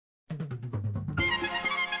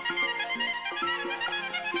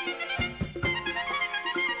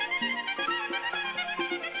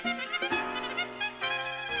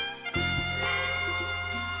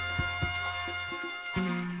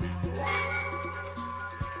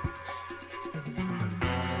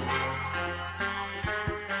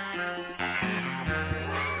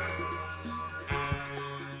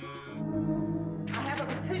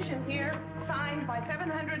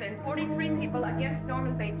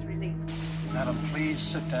Madam, please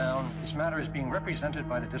sit down. This matter is being represented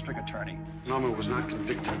by the district attorney. Norman was not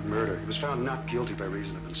convicted of murder. He was found not guilty by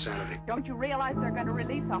reason of insanity. Don't you realize they're going to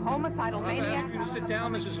release a homicidal maniac? I ask you to sit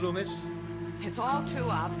down, Mrs. Loomis. It's all too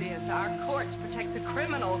obvious. Our courts protect the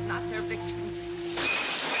criminals, not their victims.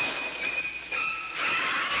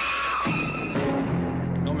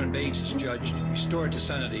 Norman Bates is judged, restored to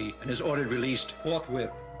sanity, and is ordered released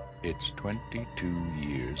forthwith. It's 22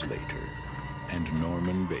 years later, and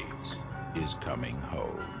Norman Bates is coming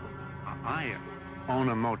home. I own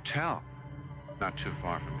a motel not too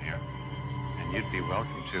far from here. And you'd be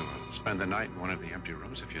welcome to spend the night in one of the empty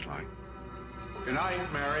rooms if you'd like. Good night,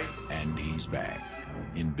 Mary. And he's back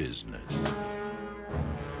in business.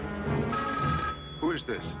 Who is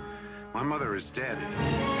this? My mother is dead.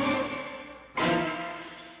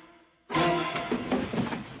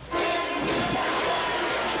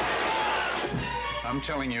 I'm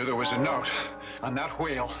telling you, there was a note on that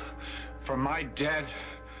wheel from my dead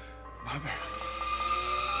mother.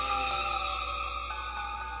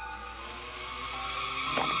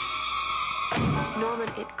 Norman,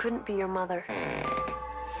 it couldn't be your mother. It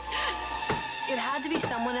had to be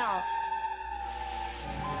someone else.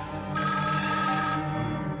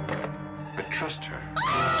 I trust her.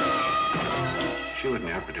 She would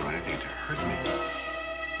never do anything to hurt me.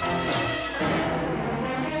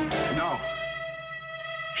 No.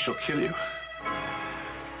 She'll kill you.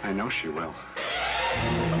 I know she will.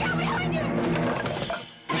 Look out behind you!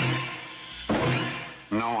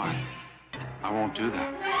 No, I won't do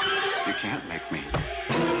that. You can't make me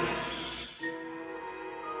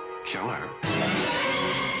kill her.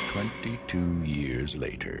 22 years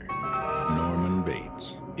later, Norman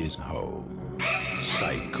Bates is home.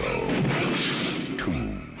 Psycho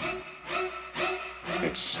 2.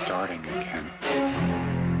 It's starting again.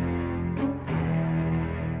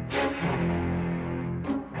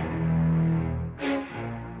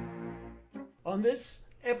 On this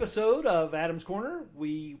episode of Adam's Corner,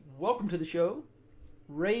 we welcome to the show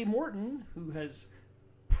Ray Morton, who has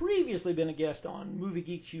previously been a guest on Movie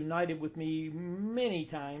Geeks United with me many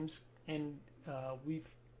times, and we've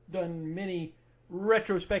done many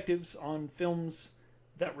retrospectives on films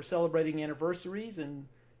that were celebrating anniversaries, and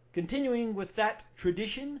continuing with that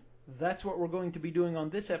tradition, that's what we're going to be doing on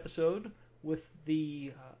this episode with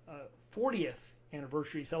the 40th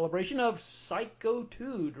anniversary celebration of Psycho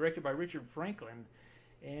 2, directed by Richard Franklin.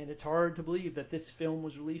 And it's hard to believe that this film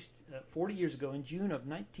was released 40 years ago in June of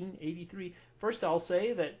 1983. First, I'll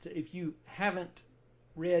say that if you haven't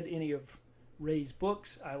read any of Ray's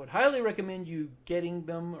books, I would highly recommend you getting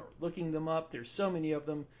them or looking them up. There's so many of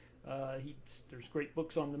them. There's great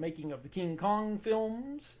books on the making of the King Kong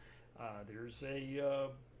films. There's a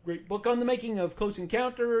great book on the making of Close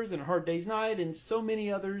Encounters and A Hard Day's Night, and so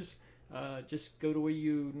many others. Just go to where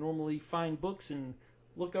you normally find books and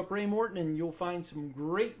look up Ray Morton, and you'll find some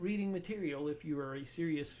great reading material if you are a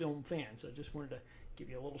serious film fan. So I just wanted to give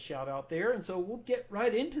you a little shout out there. And so we'll get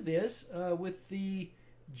right into this with the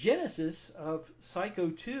genesis of Psycho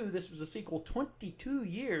 2. This was a sequel 22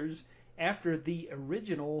 years after the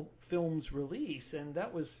original film's release, and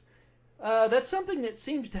that's something that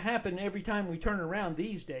seems to happen every time we turn around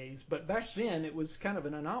these days, but back then it was kind of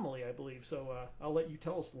an anomaly, I believe. So I'll let you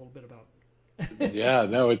tell us a little bit about it. Yeah,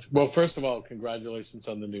 no, well, first of all, congratulations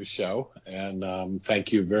on the new show, and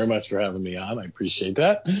thank you very much for having me on. I appreciate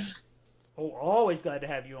that. Oh, always glad to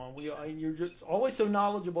have you on. You're just always so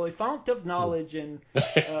knowledgeable, a fount of knowledge, and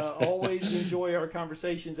always enjoy our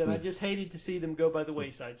conversations, and I just hated to see them go by the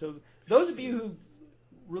wayside. So those of you who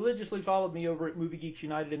religiously followed me over at Movie Geeks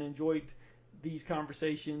United and enjoyed these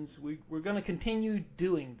conversations, we're going to continue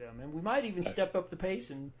doing them, and we might even step up the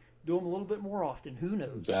pace and do them a little bit more often. Who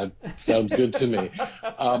knows? That sounds good to me.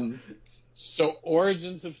 So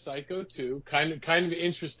origins of Psycho 2, kind of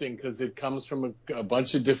interesting because it comes from a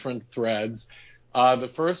bunch of different threads. The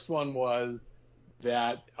first one was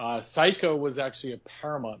that Psycho was actually a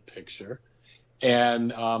Paramount picture,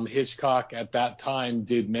 and Hitchcock at that time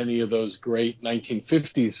did many of those great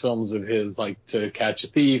 1950s films of his, like To Catch a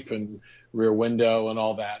Thief and Rear Window and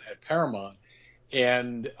all that at Paramount.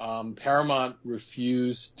 And Paramount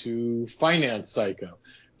refused to finance Psycho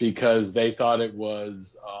because they thought it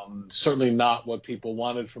was certainly not what people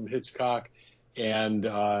wanted from Hitchcock, and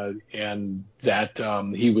that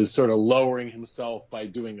he was sort of lowering himself by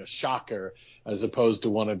doing a shocker as opposed to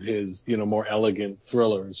one of his, more elegant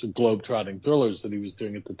thrillers, or globe-trotting thrillers that he was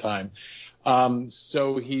doing at the time.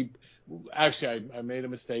 So I made a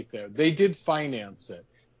mistake there. They did finance it,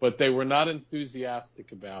 but they were not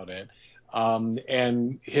enthusiastic about it.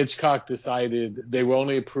 And Hitchcock decided they were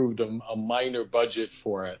only approved a minor budget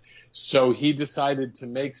for it. So he decided to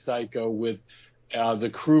make Psycho with the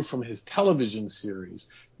crew from his television series,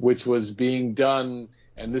 which was being done,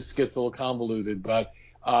 and this gets a little convoluted, but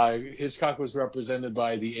Hitchcock was represented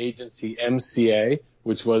by the agency MCA,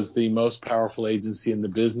 which was the most powerful agency in the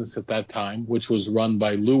business at that time, which was run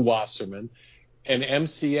by Lew Wasserman. And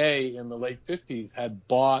MCA in the late 50s had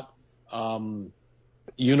bought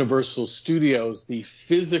Universal Studios, the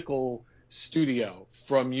physical studio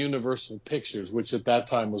from Universal Pictures, which at that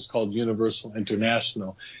time was called Universal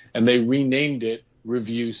International, and they renamed it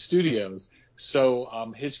Review Studios.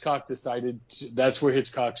 So Hitchcock decided that's where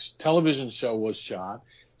Hitchcock's television show was shot.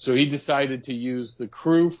 So he decided to use the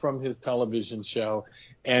crew from his television show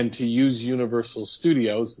and to use Universal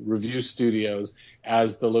Studios, Review Studios,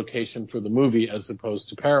 as the location for the movie as opposed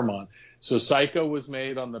to Paramount. So Psycho was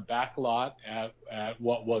made on the back lot at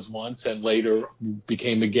what was once and later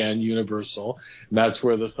became again Universal. And that's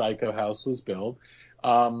where the Psycho house was built.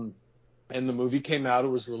 And the movie came out. It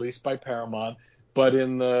was released by Paramount. But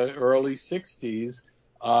in the early 60s,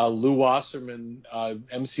 Lew Wasserman,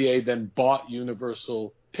 MCA, then bought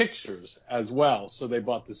Universal Pictures as well. So they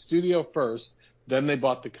bought the studio first, then they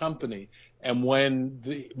bought the company. And when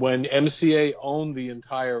MCA owned the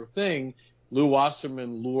entire thing, Lew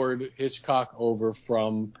Wasserman lured Hitchcock over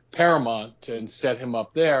from Paramount and set him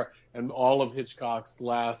up there. And all of Hitchcock's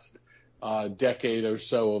last decade or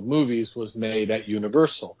so of movies was made at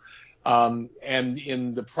Universal. And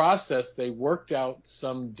in the process, they worked out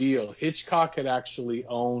some deal. Hitchcock had actually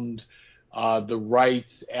owned the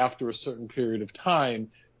rights after a certain period of time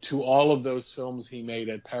to all of those films he made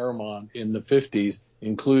at Paramount in the 50s,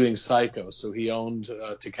 including Psycho. So he owned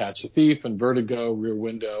To Catch a Thief and Vertigo, Rear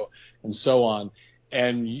Window, and so on.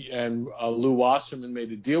 And Lew Wasserman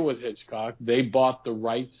made a deal with Hitchcock. They bought the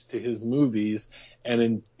rights to his movies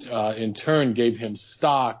and in turn gave him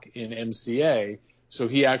stock in MCA. So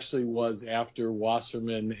he actually was, after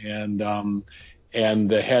Wasserman and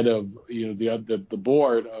the head of the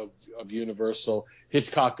board of Universal,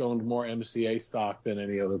 Hitchcock owned more MCA stock than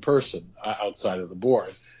any other person outside of the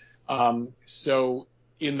board. So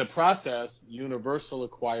in the process, Universal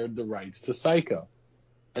acquired the rights to Psycho,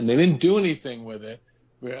 and they didn't do anything with it.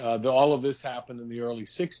 All of this happened in the early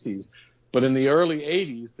 60s. But in the early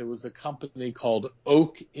 80s, there was a company called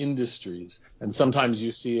Oak Industries, and sometimes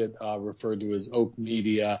you see it referred to as Oak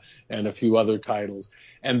Media and a few other titles.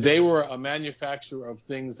 And they were a manufacturer of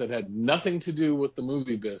things that had nothing to do with the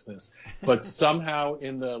movie business. But somehow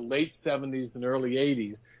in the late 70s and early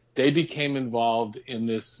 80s, they became involved in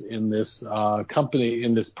this company,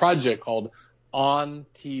 in this project called On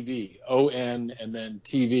TV, O-N and then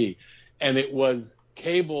TV. And it was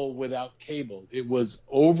cable without cable. It was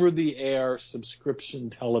over-the-air subscription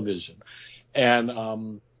television,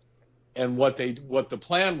 and what the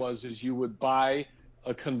plan was is you would buy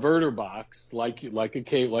a converter box like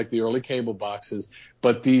the early cable boxes,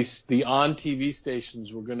 but the on TV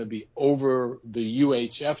stations were going to be over the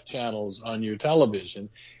UHF channels on your television,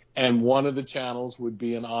 and one of the channels would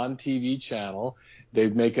be an on TV channel.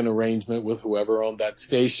 They'd make an arrangement with whoever owned that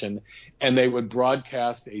station, and they would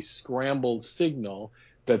broadcast a scrambled signal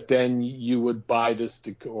that then you would buy this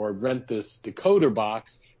or rent this decoder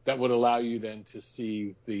box that would allow you then to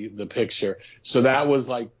see the picture. So that was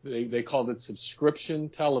like, they called it subscription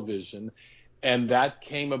television, and that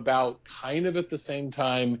came about kind of at the same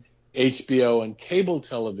time HBO and cable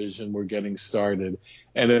television were getting started.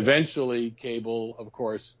 And eventually cable, of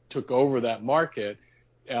course, took over that market.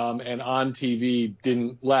 And on TV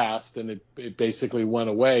didn't last, and it basically went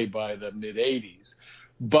away by the mid 80s.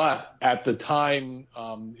 But at the time,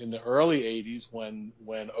 in the early 80s,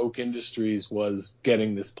 when Oak Industries was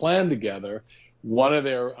getting this plan together, one of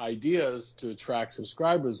their ideas to attract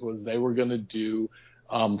subscribers was they were going to do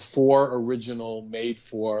 4 original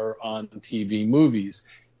made-for on-TV movies.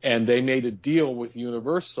 And they made a deal with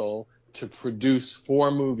Universal to produce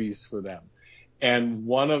 4 movies for them. And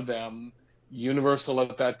one of them, Universal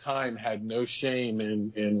at that time had no shame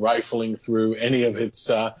in rifling through any of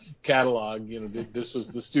its catalog. This was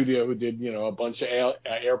the studio who did, a bunch of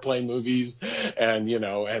airplane movies and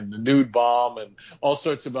the Nude Bomb and all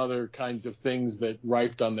sorts of other kinds of things that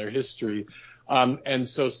rifed on their history. And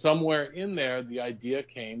so somewhere in there, the idea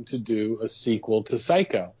came to do a sequel to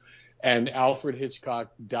Psycho. And Alfred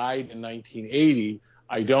Hitchcock died in 1980.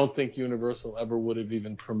 I don't think Universal ever would have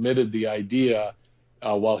even permitted the idea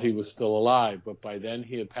while he was still alive, but by then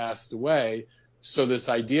he had passed away. So this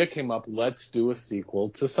idea came up, let's do a sequel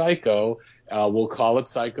to Psycho. We'll call it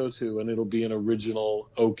Psycho 2, and it'll be an original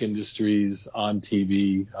Oak Industries on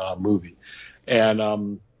TV movie.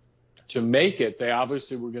 And to make it. They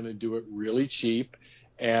obviously were going to do it really cheap,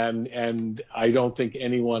 and I don't think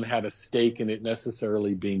anyone had a stake in it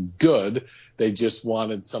necessarily being good. They just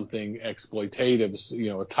wanted something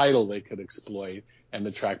exploitative, a title they could exploit and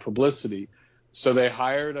attract publicity. So they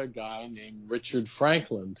hired a guy named Richard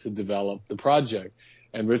Franklin to develop the project.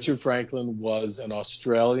 And Richard Franklin was an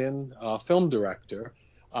Australian film director.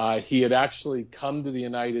 He had actually come to the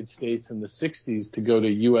United States in the 60s to go to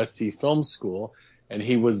USC Film School. And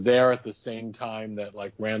he was there at the same time that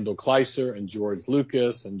like Randall Kleiser and George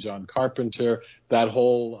Lucas and John Carpenter, that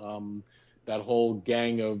whole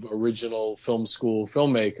gang of original film school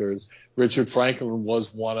filmmakers. Richard Franklin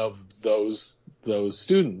was one of those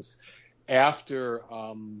students. After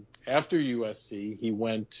USC, he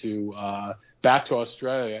went back to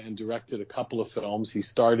Australia and directed a couple of films. He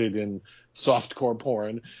started in softcore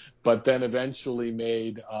porn, but then eventually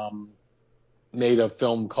made a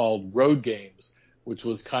film called Road Games, which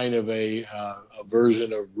was kind of a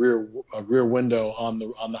version of Rear Window on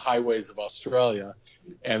the highways of Australia,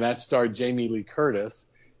 and that starred Jamie Lee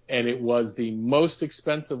Curtis, and it was the most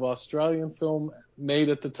expensive Australian film made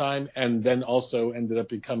at the time, and then also ended up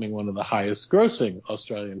becoming one of the highest grossing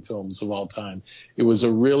Australian films of all time. It was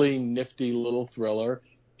a really nifty little thriller,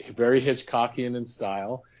 very Hitchcockian in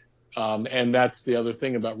style. And that's the other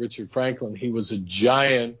thing about Richard Franklin. He was a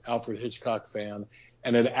giant Alfred Hitchcock fan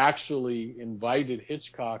and had actually invited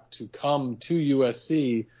Hitchcock to come to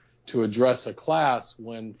USC to address a class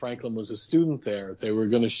when Franklin was a student there. They were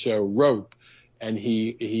going to show Rope, and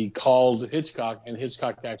he called Hitchcock, and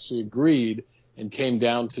Hitchcock actually agreed and came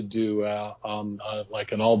down to do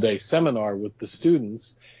like an all-day seminar with the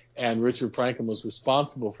students, and Richard Franklin was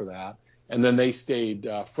responsible for that. And then they stayed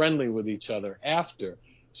friendly with each other after.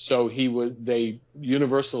 So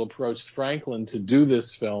Universal approached Franklin to do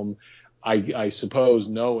this film, I suppose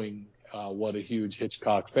knowing what a huge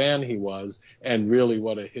Hitchcock fan he was, and really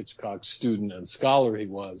what a Hitchcock student and scholar he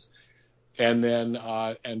was. And then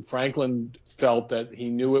and Franklin felt that he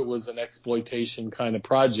knew it was an exploitation kind of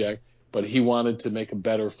project, but he wanted to make a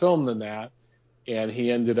better film than that. And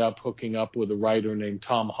he ended up hooking up with a writer named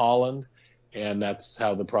Tom Holland, and that's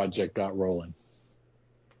how the project got rolling.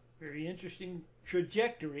 Very interesting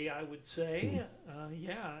trajectory, I would say.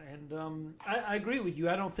 And I agree with you.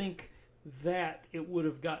 I don't think that it would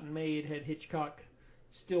have gotten made had Hitchcock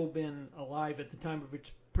still been alive at the time of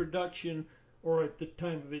its production, or at the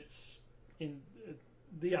time of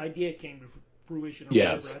the idea came to fruition. Or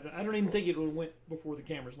yes. Whatever. I don't even think it would have went before the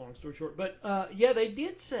cameras, long story short. But they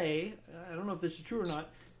did say, I don't know if this is true or not,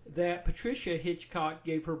 that Patricia Hitchcock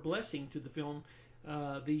gave her blessing to the film.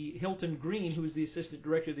 The Hilton Green, who was the assistant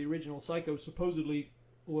director of the original Psycho, supposedly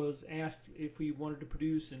was asked if he wanted to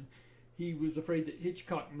produce, and he was afraid that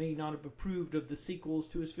Hitchcock may not have approved of the sequels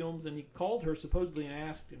to his films, and he called her supposedly and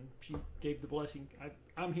asked, and she gave the blessing.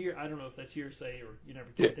 I'm here. I don't know if that's hearsay or you never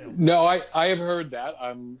can tell. No, I have heard that.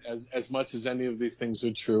 As much as any of these things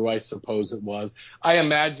are true, I suppose it was. I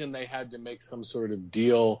imagine they had to make some sort of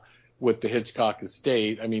deal with the Hitchcock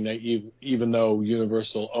estate. I mean, even though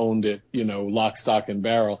Universal owned it, lock, stock, and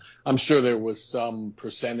barrel, I'm sure there was some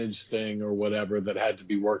percentage thing or whatever that had to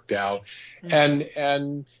be worked out.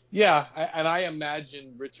 Mm-hmm. And I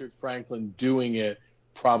imagine Richard Franklin doing it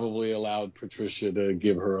probably allowed Patricia to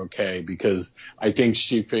give her okay, because I think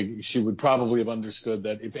she would probably have understood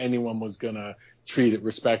that if anyone was going to treat it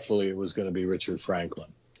respectfully, it was going to be Richard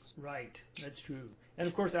Franklin. Right, that's true. And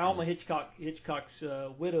of course, Alma Hitchcock's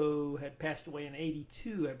widow had passed away in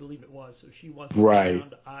 '82, I believe it was, so she wasn't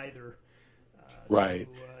around either. Right.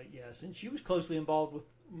 So, yes, and she was closely involved with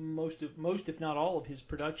most, if not all, of his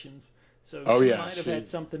productions. So she might have had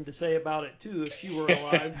something to say about it too if she were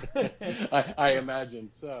alive. I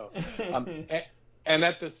imagine so. And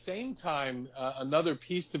at the same time, another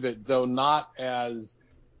piece of it, though not as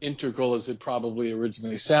integral as it probably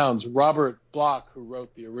originally sounds, Robert Bloch, who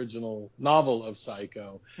wrote the original novel of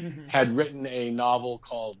Psycho, mm-hmm. had written a novel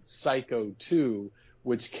called Psycho 2,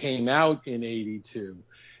 which came out in '82.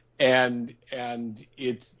 And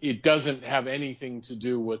it doesn't have anything to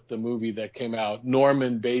do with the movie that came out.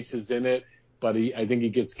 Norman Bates is in it, but I think he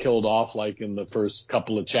gets killed off like in the first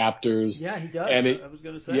couple of chapters. Yeah, he does. And I was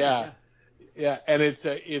going to say. Yeah, and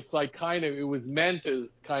it's like it was meant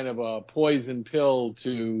as kind of a poison pill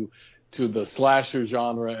to the slasher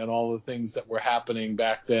genre and all the things that were happening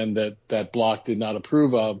back then that Bloch did not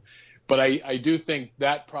approve of. But I do think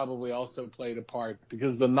that probably also played a part,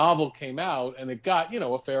 because the novel came out and it got,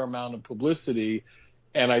 a fair amount of publicity.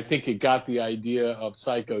 And I think it got the idea of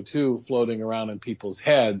Psycho 2 floating around in people's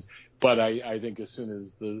heads. But I think as soon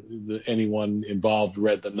as anyone involved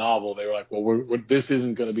read the novel, they were like, well, this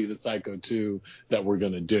isn't going to be the Psycho 2 that we're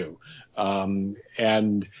going to do.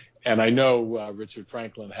 And I know Richard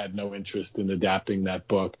Franklin had no interest in adapting that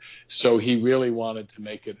book, so he really wanted to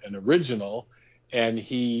make it an original. And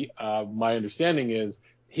my understanding is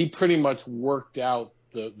he pretty much worked out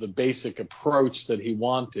the basic approach that he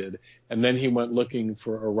wanted, and then he went looking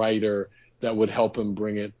for a writer that would help him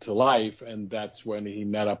bring it to life, and that's when he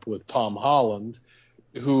met up with Tom Holland,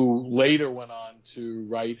 who later went on to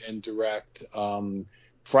write and direct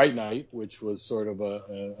Fright Night, which was sort of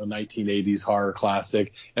a 1980s horror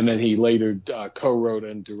classic, and then he later co-wrote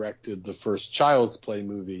and directed the first Child's Play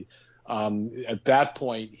movie. At that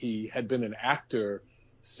point, he had been an actor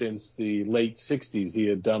since the late 60s. He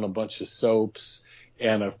had done a bunch of soaps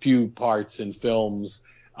and a few parts in films,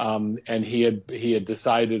 and he had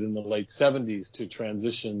decided in the late 70s to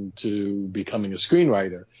transition to becoming a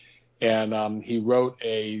screenwriter. And he wrote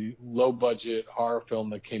a low-budget horror film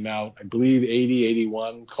that came out, I believe,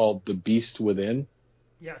 81, called The Beast Within.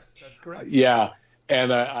 Yes, that's correct. Yeah,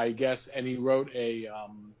 and I guess, and he wrote a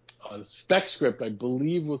spec script, I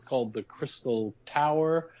believe, was called The Crystal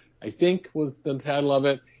Tower, I think was the title of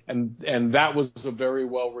it. And that was a very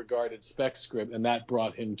well-regarded spec script, and that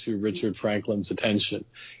brought him to Richard Franklin's attention.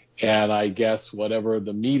 And I guess whatever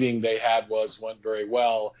the meeting they had went very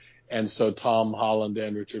well. And so Tom Holland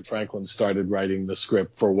and Richard Franklin started writing the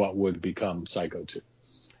script for what would become Psycho 2.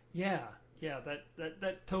 Yeah,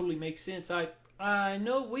 that totally makes sense. I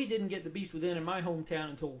know we didn't get The Beast Within in my hometown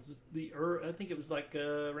until I think it was like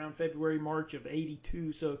around February, March of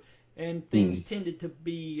 '82. So, and things tended to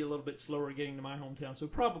be a little bit slower getting to my hometown. So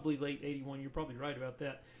probably late '81. You're probably right about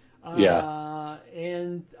that. Yeah.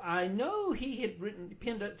 And I know he had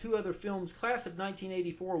penned up 2 other films, Class of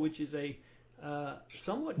 1984, which is a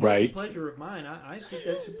somewhat guilty pleasure of mine. I think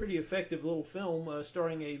that's a pretty effective little film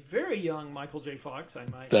starring a very young Michael J. Fox, I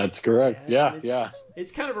might. That's correct. Yeah.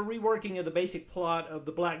 It's kind of a reworking of the basic plot of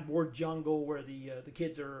the Blackboard Jungle, where the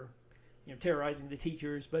kids are, terrorizing the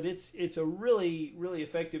teachers. But it's a really, really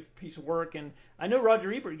effective piece of work. And I know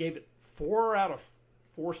Roger Ebert gave it 4 out of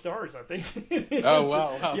 4 stars, I think. Oh,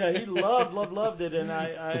 wow. Yeah, he loved it. And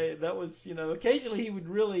I that was, occasionally he would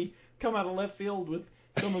really come out of left field with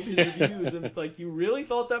some of his reviews, and it's like, you really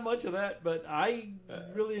thought that much of that? But I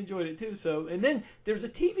really enjoyed it too. So, and then there's a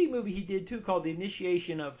TV movie he did too called The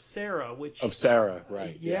Initiation of Sarah,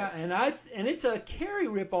 right? Yeah, yes. and it's a Carrie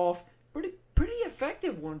ripoff, pretty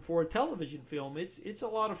effective one for a television film. It's a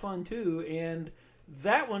lot of fun too, and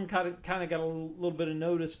that one kind of got a little bit of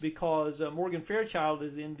notice because Morgan Fairchild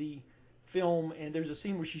is in the film, and there's a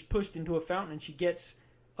scene where she's pushed into a fountain and she gets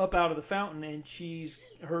up out of the fountain, and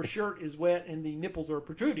her shirt is wet and the nipples are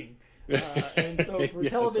protruding. And so for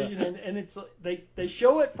television, and it's they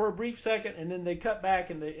show it for a brief second, and then they cut back,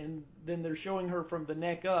 and then they're showing her from the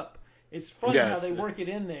neck up. It's funny how they work it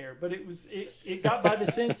in there, but it got by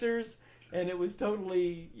the censors, and it was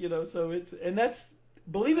totally, so that's,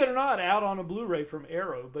 believe it or not, out on a Blu-ray from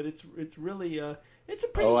Arrow, but it's really it's a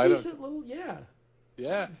pretty decent little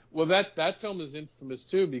Yeah, well, that film is infamous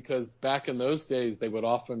too, because back in those days they would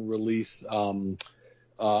often release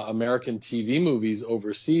American TV movies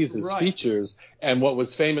overseas as features, and what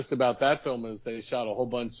was famous about that film is they shot a whole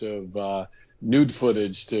bunch of nude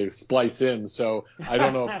footage to splice in. So I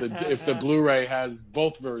don't know if the Blu-ray has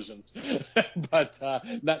both versions, but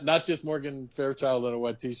not just Morgan Fairchild in a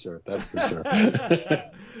wet T-shirt, that's for sure.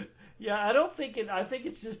 Yeah, I don't think it. I think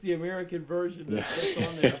it's just the American version that's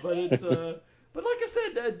on there, but it's. But like I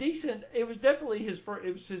said, decent. It was definitely his first.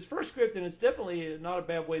 It was his first script, and it's definitely not a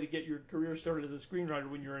bad way to get your career started as a screenwriter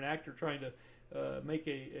when you're an actor trying to make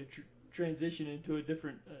a transition into a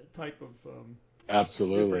different type of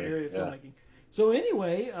different area of filmmaking. So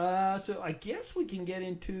anyway, so I guess we can get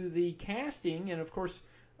into the casting, and of course,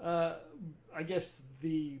 I guess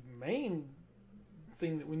the main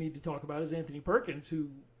thing that we need to talk about is Anthony Perkins, who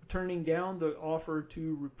turning down the offer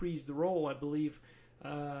to reprise the role, I believe.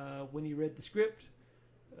 When he read the script,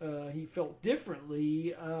 he felt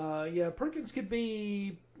differently. Perkins could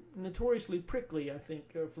be notoriously prickly, I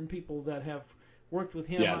think, from people that have worked with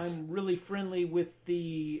him. Yes. I'm really friendly with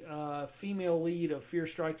the female lead of Fear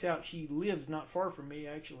Strikes Out. She lives not far from me,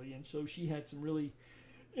 actually, and so she had some really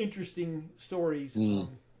interesting stories.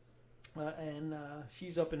 And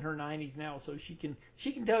she's up in her 90s now, so she can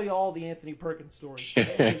tell you all the Anthony Perkins stories. She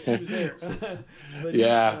was there.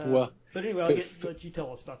 But anyway, I'll let you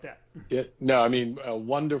tell us about that. No, I mean, a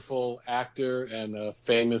wonderful actor and a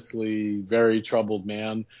famously very troubled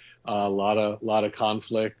man. A lot of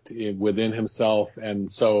conflict within himself,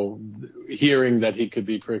 and so hearing that he could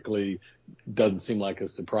be prickly doesn't seem like a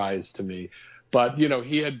surprise to me. But,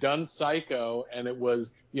 he had done Psycho, and it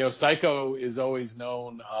was, Psycho is always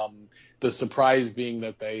known, the surprise being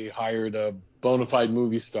that they hired a bona fide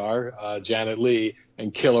movie star, Janet Leigh,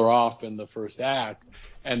 and kill her off in the first act.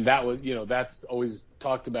 And that was, that's always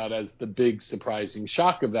talked about as the big surprising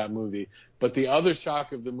shock of that movie. But the other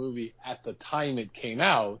shock of the movie at the time it came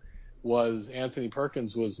out was Anthony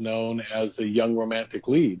Perkins was known as a young romantic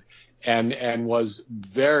lead. And was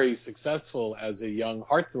very successful as a young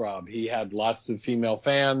heartthrob. He had lots of female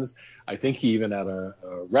fans. I think he even had a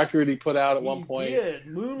record he put out at one point. He did.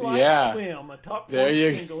 Moonlight Swim, a top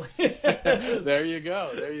 40 single. There you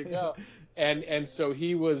go. And so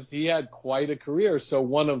he had quite a career. So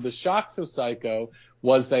one of the shocks of Psycho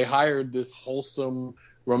was they hired this wholesome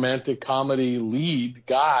romantic comedy lead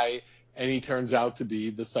guy, and he turns out to be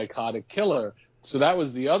the psychotic killer. So that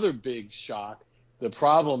was the other big shock. The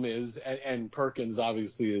problem is, and Perkins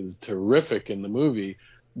obviously is terrific in the movie,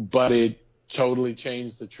 but it totally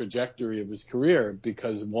changed the trajectory of his career,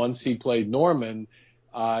 because once he played Norman,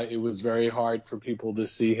 it was very hard for people to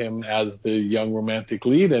see him as the young romantic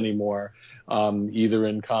lead anymore, either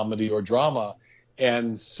in comedy or drama.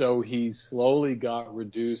 And so he slowly got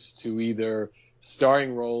reduced to either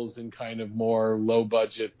starring roles in kind of more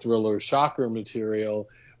low-budget thriller shocker material,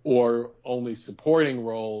 or only supporting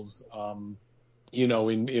roles,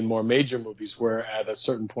 in more major movies, where at a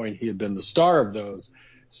certain point he had been the star of those.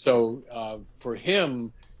 So for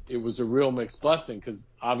him, it was a real mixed blessing, because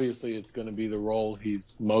obviously it's going to be the role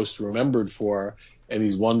he's most remembered for, and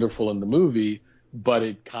he's wonderful in the movie, but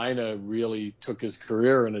it kind of really took his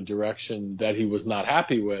career in a direction that he was not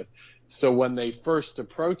happy with. So when they first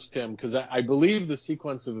approached him, because I believe the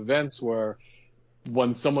sequence of events were,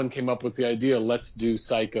 when someone came up with the idea, let's do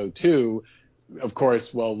Psycho 2, of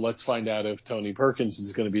course, well, let's find out if Tony Perkins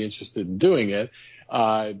is going to be interested in doing it,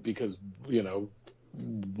 because,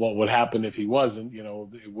 what would happen if he wasn't,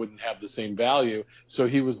 it wouldn't have the same value. So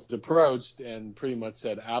he was approached and pretty much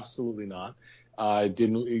said, absolutely not.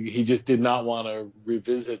 He just did not want to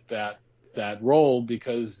revisit that role,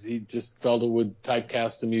 because he just felt it would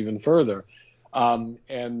typecast him even further.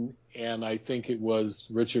 And I think it was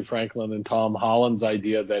Richard Franklin and Tom Holland's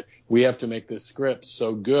idea that we have to make this script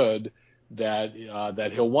so good that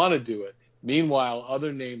he'll want to do it. Meanwhile,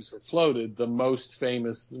 other names were floated. The most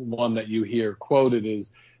famous one that you hear quoted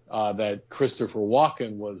is that Christopher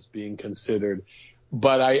Walken was being considered.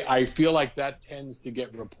 But I feel like that tends to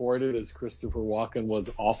get reported as Christopher Walken was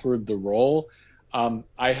offered the role.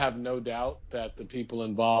 I have no doubt that the people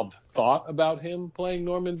involved thought about him playing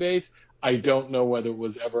Norman Bates. I don't know whether it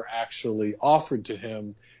was ever actually offered to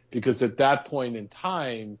him, because at that point in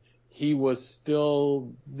time, there was still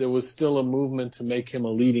a movement to make him a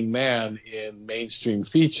leading man in mainstream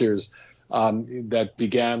features, that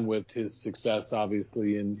began with his success,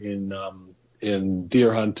 obviously, in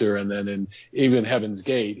Deer Hunter, and then in even Heaven's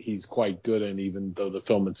Gate, he's quite good in, even though the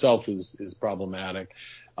film itself is problematic.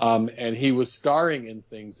 And he was starring in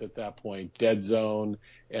things at that point, Dead Zone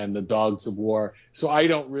and The Dogs of War. So I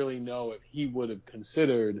don't really know if he would have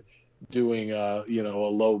considered doing a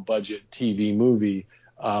low budget TV movie.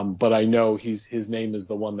 But I know his name is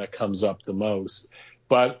the one that comes up the most.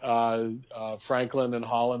 But Franklin and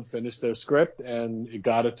Holland finished their script, and it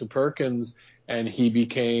got it to Perkins, and he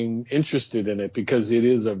became interested in it, because it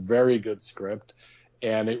is a very good script,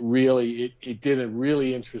 and it did a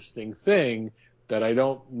really interesting thing that I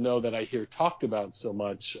don't know that I hear talked about so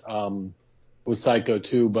much with Psycho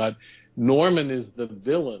 2, but Norman is the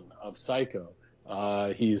villain of Psycho.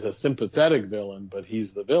 He's a sympathetic villain, but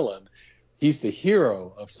he's the villain. He's the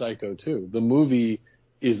hero of Psycho 2. The movie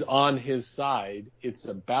is on his side. It's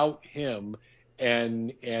about him,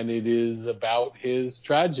 and it is about his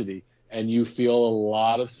tragedy. And you feel a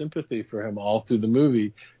lot of sympathy for him all through the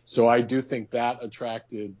movie. So I do think that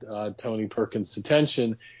attracted Tony Perkins'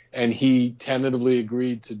 attention, and he tentatively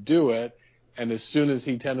agreed to do it. And as soon as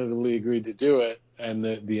he tentatively agreed to do it, and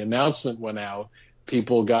the announcement went out,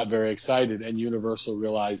 people got very excited, and Universal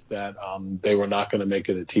realized that they were not going to make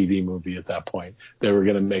it a TV movie at that point. They were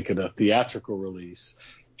going to make it a theatrical release.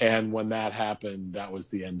 And when that happened, that was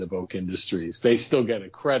the end of Oak Industries. They still get a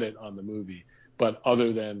credit on the movie, but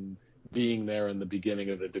other than being there in the beginning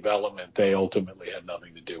of the development, they ultimately had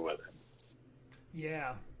nothing to do with it.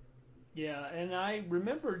 Yeah. Yeah, and I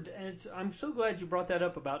remembered, and I'm so glad you brought that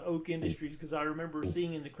up about Oak Industries, because I remember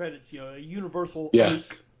seeing in the credits, a Universal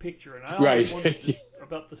Oak picture, and I always wondered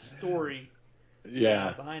about the story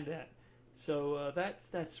behind that. So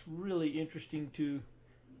that's really interesting to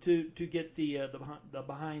get the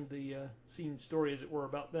behind the scenes story, as it were,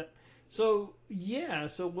 about that. So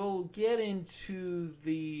so we'll get into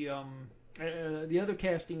the The other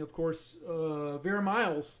casting, of course, Vera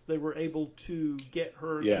Miles, they were able to get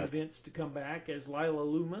her convinced to come back as Lila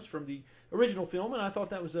Loomis from the original film, and I thought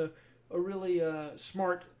that was a really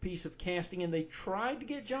smart piece of casting. And they tried to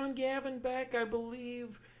get John Gavin back, I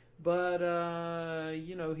believe, but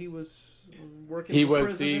he was working for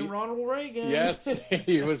President Ronald Reagan. Yes,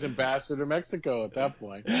 he was ambassador to Mexico at that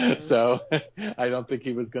point, so I don't think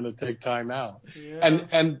he was going to take time out. Yeah.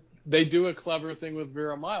 And they do a clever thing with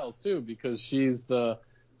Vera Miles too, because she's the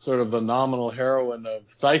sort of the nominal heroine of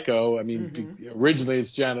Psycho. I mean, originally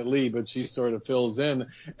it's Janet Leigh, but she sort of fills in,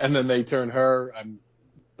 and then they turn her. I'm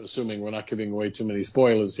assuming we're not giving away too many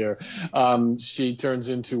spoilers here. She turns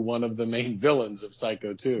into one of the main villains of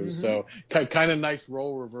Psycho 2. So kind of nice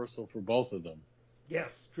role reversal for both of them.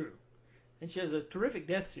 Yes, true. And she has a terrific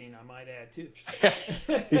death scene, I might add, too.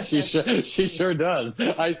 She sure does.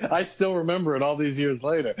 I still remember it all these years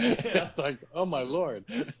later. Yeah. It's like, oh my Lord.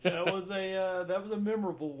 That was a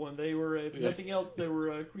memorable one. They were, if nothing else, they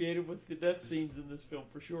were creative with the death scenes in this film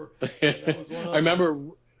for sure. That was one of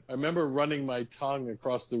them. I remember running my tongue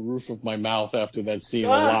across the roof of my mouth after that scene a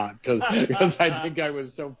lot because I think I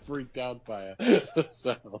was so freaked out by it.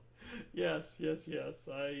 So. Yes.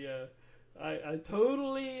 I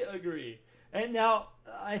totally agree. And now,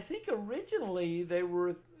 I think originally they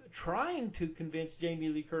were trying to convince Jamie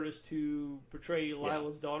Lee Curtis to portray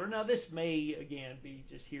Lila's daughter. Now, this may, again, be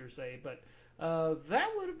just hearsay, but that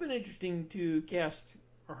would have been interesting to cast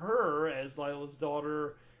her as Lila's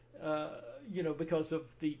daughter, because of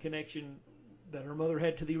the connection that her mother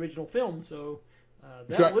had to the original film. So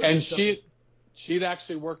that would have been something. She'd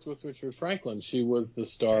actually worked with Richard Franklin. She was the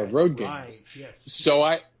star of Road Games. Yes. So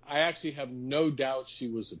I actually have no doubt she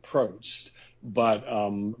was approached, but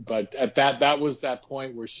at that was that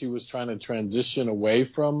point where she was trying to transition away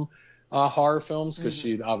from horror films because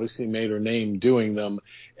she'd obviously made her name doing them,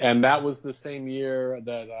 and that was the same year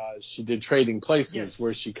that she did Trading Places,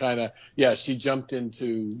 where she she jumped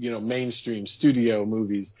into mainstream studio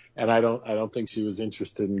movies, and I don't think she was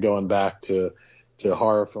interested in going back to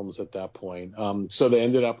horror films at that point. So they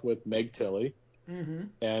ended up with Meg Tilly,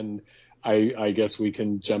 and I guess we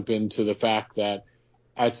can jump into the fact that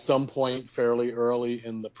at some point fairly early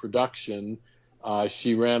in the production,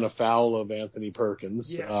 she ran afoul of Anthony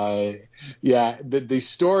Perkins. Yes. The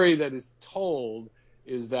story that is told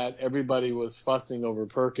is that everybody was fussing over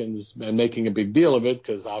Perkins and making a big deal of it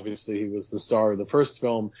because obviously he was the star of the first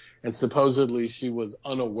film, and supposedly she was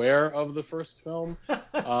unaware of the first film,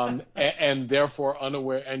 and therefore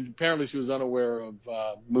unaware, and apparently she was unaware of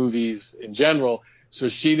movies in general. So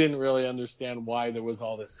she didn't really understand why there was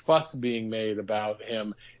all this fuss being made about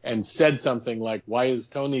him, and said something like, "Why is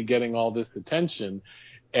Tony getting all this attention?"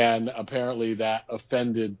 And apparently that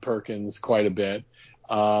offended Perkins quite a bit.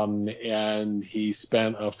 And he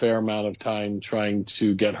spent a fair amount of time trying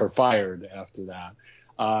to get her fired after that.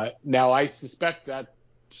 Now, I suspect that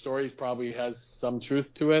story probably has some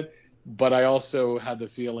truth to it, but I also had the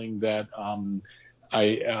feeling that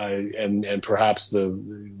and perhaps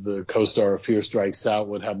the co-star of Fear Strikes Out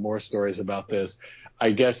would have more stories about this.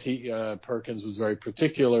 I guess Perkins was very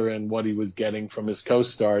particular in what he was getting from his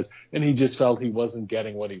co-stars, and he just felt he wasn't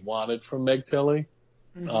getting what he wanted from Meg Tilly.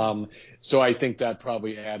 So I think that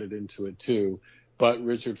probably added into it too. But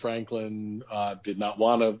Richard Franklin did not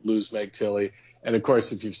want to lose Meg Tilly. And of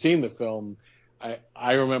course, if you've seen the film,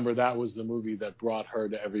 I remember that was the movie that brought her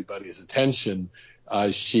to everybody's attention.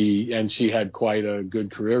 She had quite a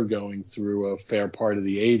good career going through a fair part of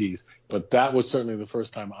the 80s, but that was certainly the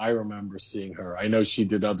first time I remember seeing her. I know she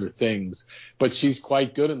did other things, but she's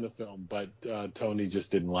quite good in the film, but Tony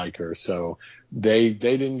just didn't like her. So they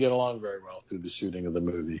didn't get along very well through the shooting of the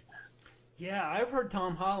movie. Yeah, I've heard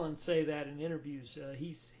Tom Holland say that in interviews.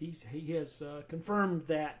 He has confirmed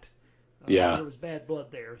that there was bad blood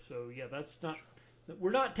there. So yeah,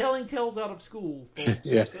 we're not telling tales out of school, folks.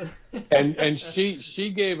 Yeah. And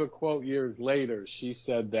she gave a quote years later. She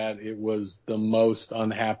said that it was the most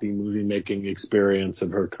unhappy movie making experience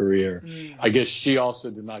of her career. I guess she also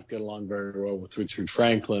did not get along very well with Richard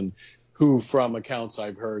Franklin, who, from accounts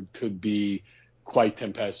I've heard, could be quite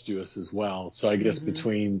tempestuous as well. So I guess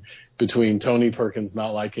between Tony Perkins not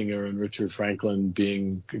liking her and Richard Franklin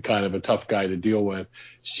being kind of a tough guy to deal with,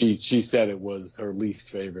 she said it was her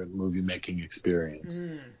least favorite movie making experience.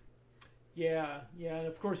 Yeah, and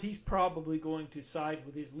of course he's probably going to side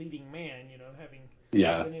with his leading man, having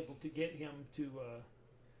been able to get him to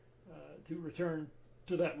return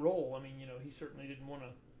to that role. I mean, he certainly didn't want to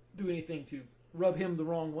do anything to rub him the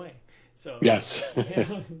wrong way. So yes.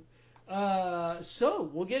 So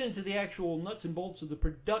we'll get into the actual nuts and bolts of the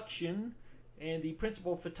production, and the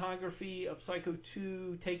principal photography of Psycho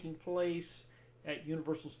 2 taking place at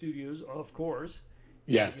Universal Studios, of course,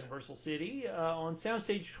 Yes. Universal City, on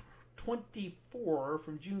Soundstage 24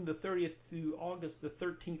 from June the 30th to August the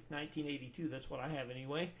 13th, 1982. That's what I have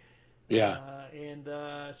anyway.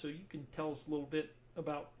 Yeah. So you can tell us a little bit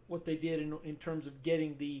about what they did in terms of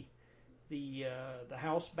getting the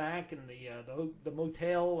house back and the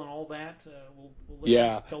motel and all that. We'll let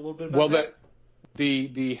you tell a little bit about that.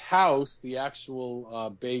 The house, the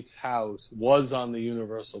actual Bates house, was on the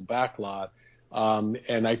Universal backlot.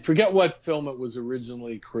 And I forget what film it was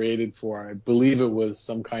originally created for. I believe it was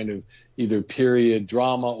some kind of either period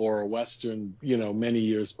drama or a Western, many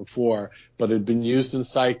years before, but it had been used in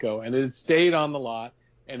Psycho, and it had stayed on the lot,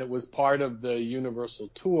 and it was part of the Universal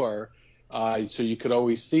tour, so you could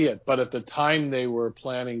always see it. But at the time they were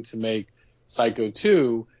planning to make Psycho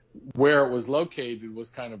 2, where it was located was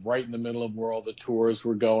kind of right in the middle of where all the tours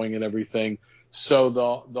were going and everything. So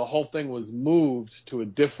the whole thing was moved to a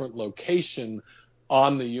different location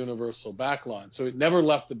on the Universal backlot. So it never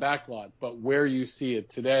left the backlot, but where you see it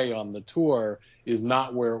today on the tour is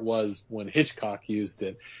not where it was when Hitchcock used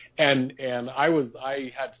it. And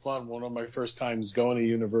I had fun. One of my first times going to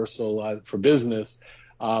Universal for business,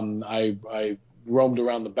 I roamed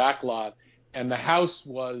around the backlot, and the house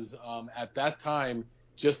was at that time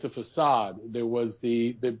just a facade. There was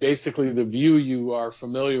basically the view you are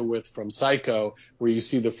familiar with from Psycho, where you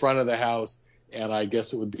see the front of the house, and I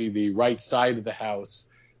guess it would be the right side of the house.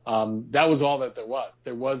 That was all that there was.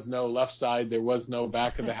 There was no left side. There was no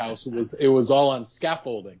back of the house. It was all on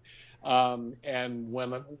scaffolding. And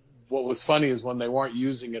what was funny is when they weren't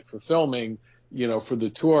using it for filming, for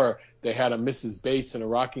the tour, they had a Mrs. Bates in a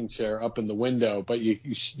rocking chair up in the window, but you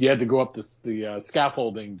had to go up the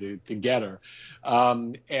scaffolding to get her.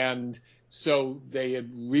 And so they had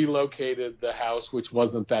relocated the house, which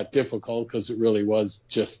wasn't that difficult because it really was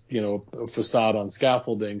just, a facade on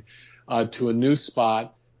scaffolding, to a new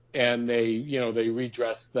spot. And they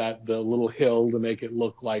redressed the little hill to make it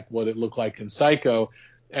look like what it looked like in Psycho.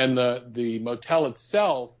 And the motel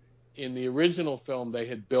itself, in the original film, they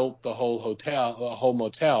had built the whole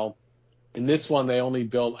motel. In this one, they only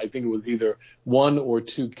built, I think it was either 1 or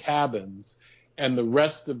 2 cabins, and the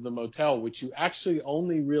rest of the motel, which you actually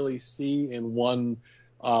only really see in one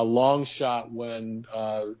long shot when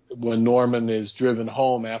Norman is driven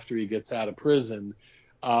home after he gets out of prison,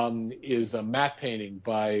 is a matte painting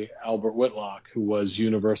by Albert Whitlock, who was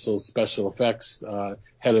Universal Special Effects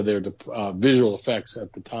head of their visual effects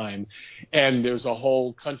at the time. And there's a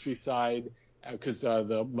whole countryside, because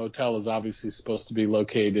the motel is obviously supposed to be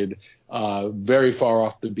located very far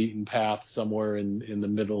off the beaten path, somewhere in the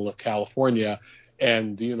middle of California.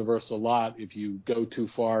 And the Universal lot, if you go too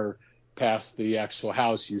far past the actual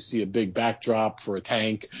house, you see a big backdrop for a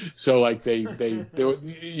tank. So like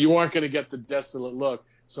you aren't going to get the desolate look.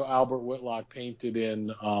 So Albert Whitlock painted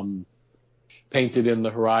in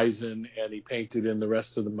the horizon, and he painted in the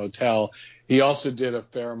rest of the motel. He also did a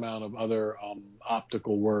fair amount of other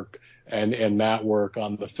optical work and matte work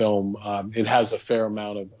on the film. It has a fair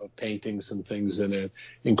amount of paintings and things in it,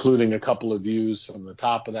 including a couple of views from the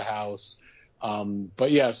top of the house.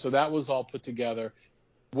 But yeah, so that was all put together.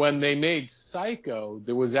 When they made Psycho,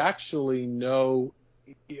 there was actually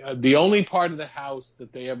the only part of the house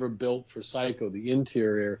that they ever built for Psycho, the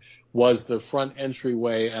interior, was the front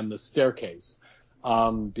entryway and the staircase,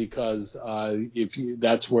 because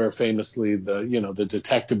that's where famously the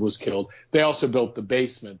detective was killed. They also built the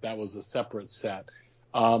basement. That was a separate set.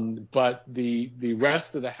 But the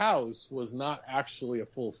rest of the house was not actually a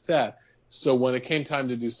full set. So when it came time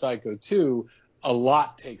to do Psycho 2, a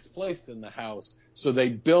lot takes place in the house. So they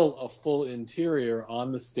built a full interior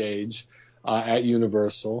on the stage at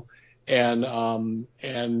Universal, and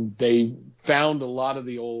they found a lot of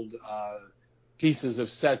the old pieces of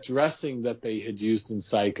set dressing that they had used in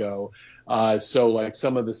Psycho. So like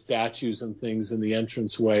some of the statues and things in the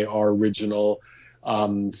entranceway are original.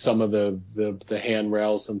 Some of the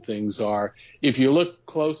handrails and things are. If you look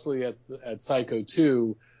closely at Psycho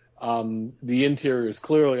 2, the interior is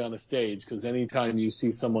clearly on a stage, because anytime you see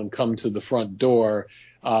someone come to the front door,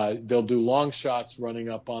 they'll do long shots running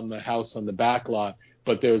up on the house on the back lot,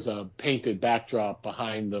 but there's a painted backdrop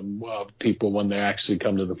behind them of people when they actually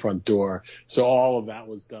come to the front door. So all of that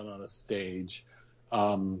was done on a stage.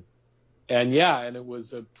 And it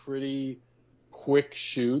was a pretty quick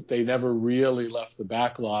shoot. They never really left the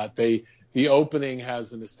back lot. The opening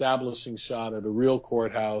has an establishing shot at a real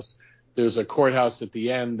courthouse. There's a courthouse at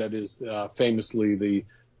the end that is famously the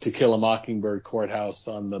To Kill a Mockingbird courthouse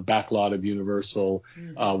on the back lot of Universal,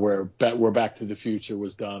 where Back to the Future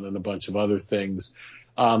was done and a bunch of other things.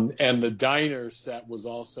 And the diner set was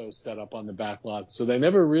also set up on the back lot. So they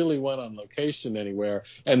never really went on location anywhere.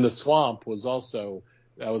 And the swamp was also,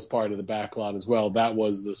 that was part of the back lot as well. That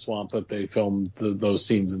was the swamp that they filmed those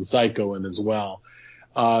scenes in Psycho in as well.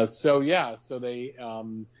 So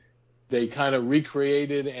they kind of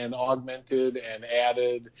recreated and augmented and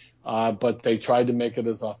added, but they tried to make it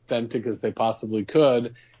as authentic as they possibly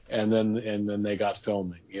could. And then they got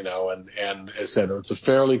filming, and as I said, it's a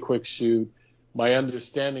fairly quick shoot. My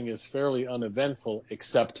understanding is fairly uneventful,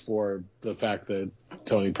 except for the fact that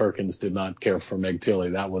Tony Perkins did not care for Meg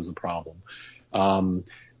Tilly. That was a problem.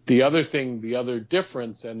 The other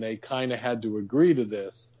difference, and they kind of had to agree to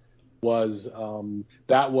this, was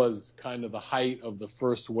that was kind of the height of the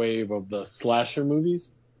first wave of the slasher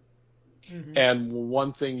movies. Mm-hmm. And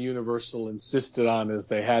one thing Universal insisted on is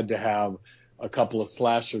they had to have a couple of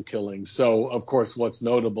slasher killings. So, of course, what's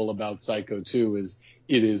notable about Psycho 2 is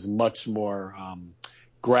it is much more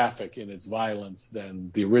graphic in its violence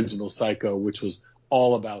than the original Psycho, which was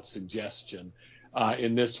all about suggestion.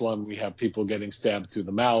 In this one, we have people getting stabbed through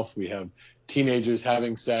the mouth. We have teenagers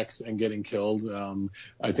having sex and getting killed.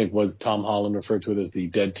 I think was Tom Holland referred to it as the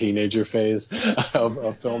dead teenager phase of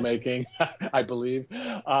filmmaking, I believe.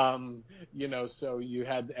 So you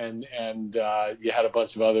had you had a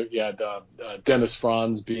bunch of other. You had Dennis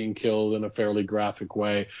Franz being killed in a fairly graphic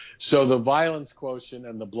way. So the violence quotient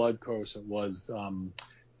and the blood quotient was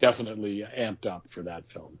definitely amped up for that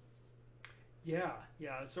film. Yeah,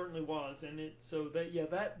 it certainly was, and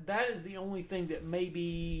that is the only thing that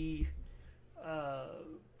maybe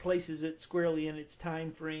places it squarely in its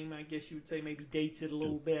time frame. I guess you would say maybe dates it a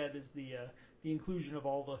little bit, is the inclusion of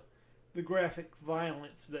all the graphic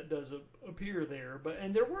violence that does appear there.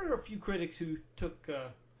 And there were a few critics who took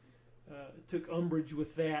umbrage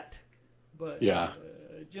with that, but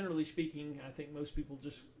generally speaking, I think most people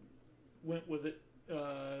just went with it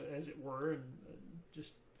as it were, and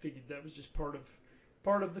just figured that was just part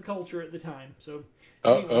of the culture at the time. So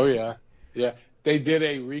anyway. Yeah. They did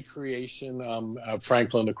a recreation.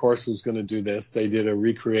 Franklin, of course, was going to do this. They did a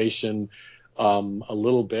recreation, a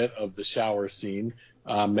little bit of the shower scene.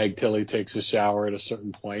 Meg Tilly takes a shower at a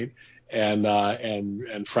certain point,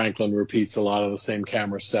 and Franklin repeats a lot of the same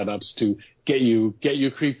camera setups to get you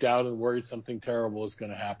creeped out and worried something terrible is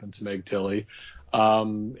going to happen to Meg Tilly.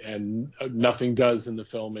 And nothing does in the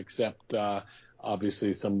film except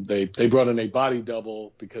obviously they brought in a body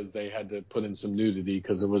double because they had to put in some nudity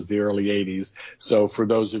because it was the early 80s. So for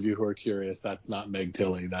those of you who are curious, that's not Meg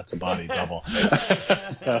Tilly, that's a body double.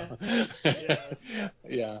 So,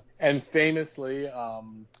 yeah. And famously,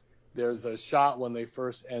 there's a shot when they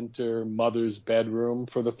first enter Mother's bedroom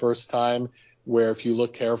for the first time where if you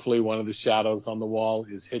look carefully, one of the shadows on the wall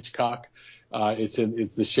is Hitchcock. It's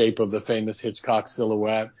the shape of the famous Hitchcock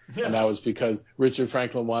silhouette, and that was because Richard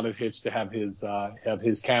Franklin wanted Hitch to have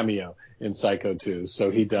his cameo in Psycho 2,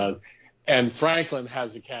 so he does. And Franklin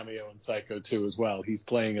has a cameo in Psycho 2 as well. He's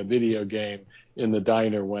playing a video game in the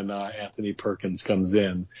diner when Anthony Perkins comes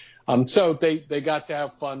in. So they got to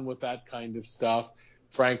have fun with that kind of stuff.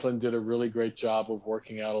 Franklin did a really great job of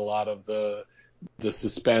working out a lot of the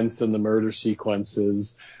suspense and the murder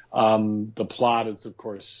sequences. The plot is, of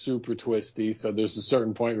course, super twisty, so there's a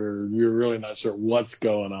certain point where you're really not sure what's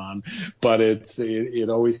going on, but it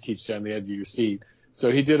always keeps you on the edge of your seat.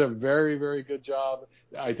 So he did a very, very good job.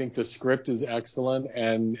 I think the script is excellent,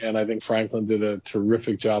 and I think Franklin did a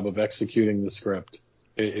terrific job of executing the script.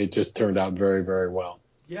 It just turned out very, very well.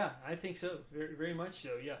 Yeah, I think so. Very, very much so,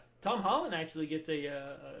 yeah. Tom Holland actually gets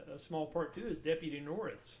a small part, too, as Deputy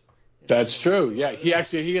Norris. That's true. Yeah,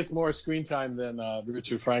 he gets more screen time than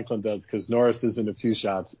Richard Franklin does because Norris is in a few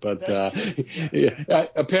shots. But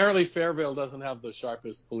apparently Fairville doesn't have the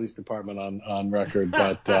sharpest police department on record,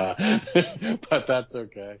 but but that's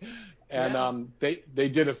okay. And they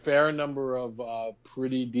did a fair number of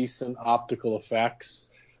pretty decent optical effects.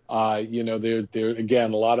 There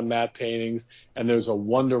again a lot of matte paintings, and there's a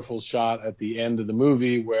wonderful shot at the end of the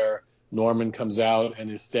movie where Norman comes out and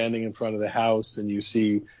is standing in front of the house, and you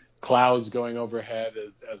see clouds going overhead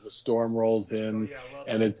as a storm rolls in,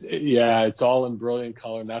 and it's all in brilliant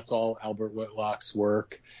color, and that's all Albert Whitlock's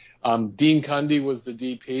work. Dean Cundy was the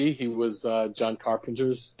DP. He was John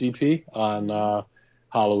Carpenter's DP on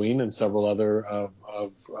Halloween and several other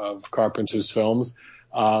of Carpenter's films.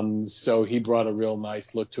 So he brought a real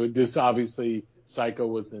nice look to it. This obviously Psycho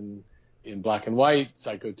was in black and white.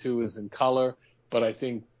 Psycho 2 is in color, but I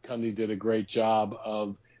think Cundy did a great job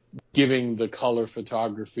of giving the color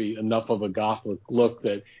photography enough of a gothic look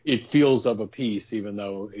that it feels of a piece, even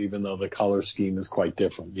though the color scheme is quite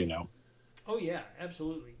different, Oh yeah,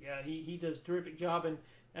 absolutely. Yeah, he does a terrific job, and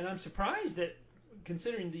I'm surprised that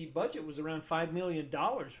considering the budget was around $5 million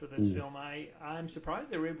for this film, I'm surprised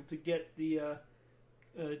they were able to get the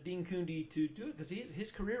Dean Cundey to do it, because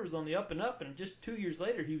his career was on the up and up, and just 2 years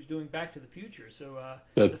later he was doing Back to the Future. So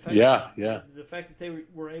the fact that they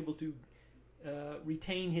were able to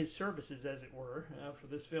retain his services, as it were, for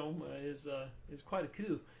this film is quite a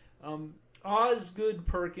coup. Osgood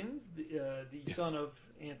Perkins, the son of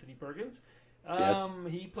Anthony Perkins,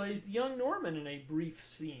 he plays the young Norman in a brief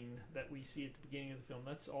scene that we see at the beginning of the film.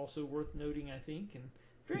 That's also worth noting, I think, and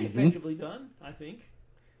very effectively done, I think.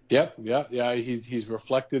 Yep. He's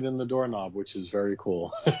reflected in the doorknob, which is very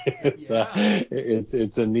cool. It's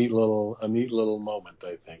a neat little moment,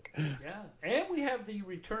 I think. Yeah, and we have the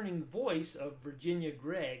returning voice of Virginia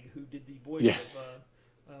Gregg, who did the voice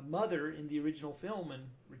of Mother in the original film, and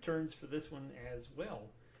returns for this one as well.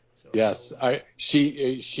 So, yes,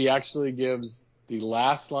 she actually gives the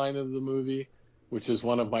last line of the movie, which is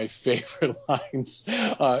one of my favorite lines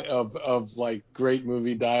of like great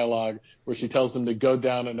movie dialogue, where she tells them to go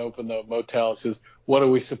down and open the motel. She says, "What are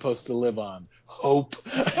we supposed to live on? Hope."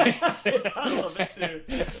 I love it too.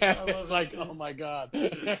 It's like, oh my God.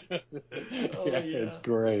 It's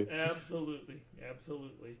great. Absolutely.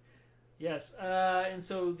 Yes, and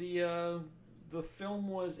so the film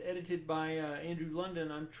was edited by Andrew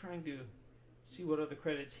London. I'm trying to see what other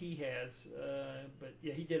credits he has, but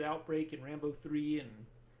yeah, he did Outbreak and Rambo 3, and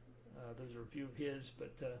those are a few of his.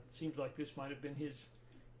 But it seems like this might have been his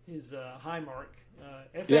high mark.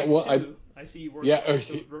 FX2, I see you working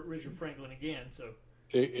with Richard Franklin again. So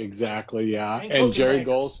exactly, yeah. And Jerry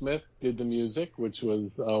Goldsmith did the music, which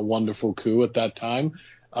was a wonderful coup at that time.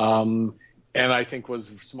 And I think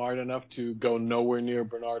was smart enough to go nowhere near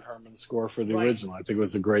Bernard Herrmann's score for the original. I think it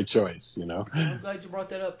was a great choice, I'm glad you brought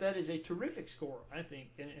that up. That is a terrific score, I think,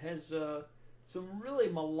 and it has some really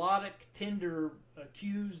melodic, tender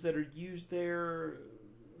cues that are used there,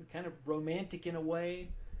 kind of romantic in a way,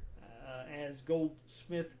 as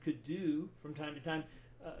Goldsmith could do from time to time.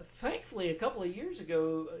 Thankfully, a couple of years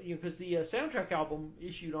ago, because the soundtrack album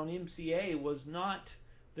issued on MCA was not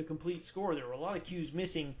the complete score. There were a lot of cues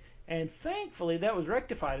missing. And thankfully, that was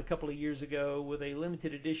rectified a couple of years ago with a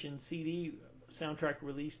limited edition CD soundtrack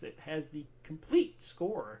release that has the complete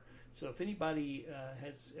score. So if anybody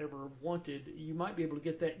has ever wanted, you might be able to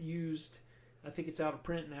get that used. I think it's out of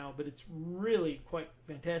print now, but it's really quite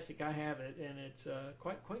fantastic. I have it, and it's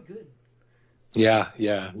quite good.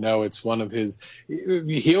 Yeah. No, it's one of his.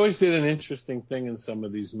 He always did an interesting thing in some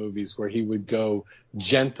of these movies where he would go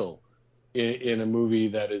gentle in a movie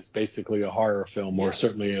that is basically a horror film or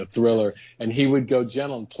certainly a thriller, and he would go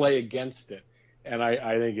gentle and play against it. And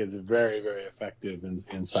I think it's very, very effective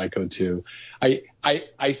in Psycho 2.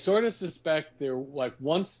 I sort of suspect there, like,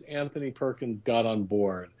 once Anthony Perkins got on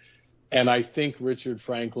board, and I think Richard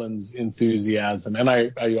Franklin's enthusiasm, and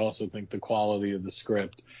I also think the quality of the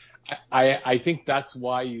script, I think that's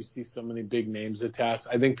why you see so many big names attached.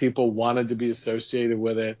 I think people wanted to be associated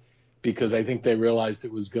with it, because I think they realized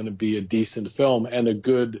it was going to be a decent film and a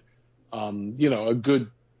good,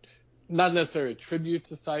 not necessarily a tribute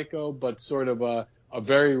to Psycho, but sort of a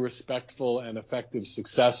very respectful and effective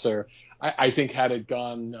successor. I think had it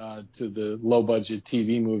gone to the low-budget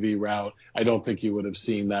TV movie route, I don't think you would have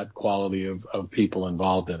seen that quality of people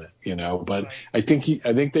involved in it, But I think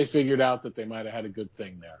they figured out that they might have had a good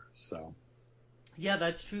thing there. So. Yeah,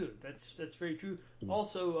 that's true. That's very true.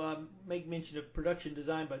 Also, make mention of production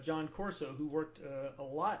design by John Corso, who worked a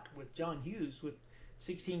lot with John Hughes with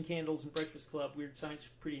 16 Candles and Breakfast Club, Weird Science,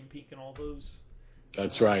 Pretty in Pink, and all those.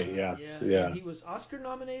 That's right. Yes. Yeah. And he was Oscar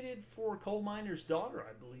nominated for Coal Miner's Daughter,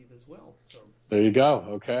 I believe, as well. So there you go.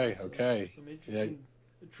 Okay. Some interesting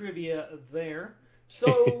trivia there.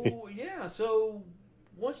 So So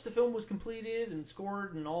once the film was completed and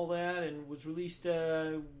scored and all that, and was released,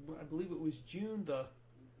 I believe it was June the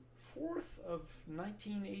 4th of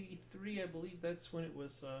 1983. I believe that's when it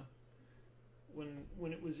was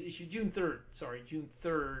when it was issued. June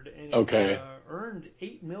 3rd, and it earned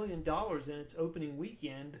 $8 million in its opening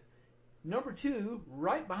weekend. Number 2,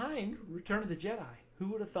 right behind Return of the Jedi. Who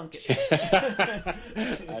would have thunk it?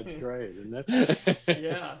 That's great, isn't it?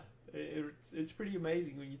 Yeah, it's pretty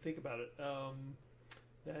amazing when you think about it.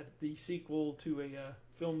 That the sequel to a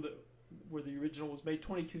film where the original was made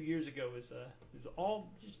 22 years ago is all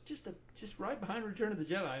just right behind Return of the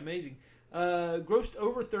Jedi. Amazing. Grossed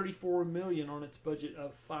over $34 million on its budget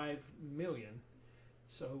of $5 million.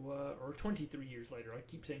 So or 23 years later. I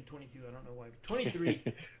keep saying 22. I don't know why. 23.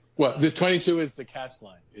 Well, the 22 is the catch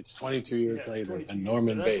line. It's 22 years later, and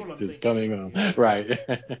Norman Bates is coming on. Right.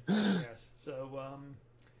 Yes. So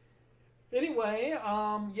Anyway,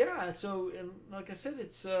 so and like I said,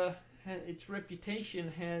 its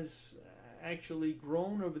reputation has actually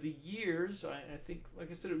grown over the years. I think, like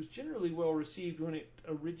I said, it was generally well received when it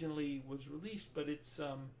originally was released, but it's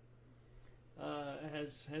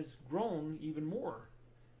has grown even more.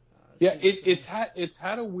 Yeah, it's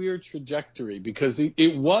had a weird trajectory because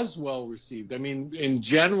it was well received. I mean, in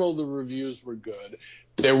general, the reviews were good.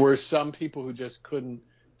 There were some people who just couldn't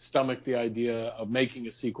stomach the idea of making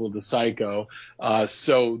a sequel to Psycho,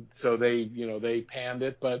 so they panned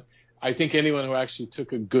it. But I think anyone who actually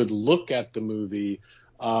took a good look at the movie,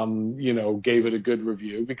 gave it a good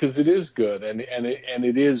review because it is good and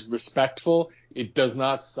it is respectful. It does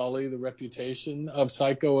not sully the reputation of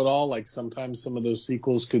Psycho at all, like sometimes some of those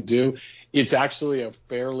sequels could do. It's actually a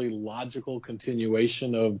fairly logical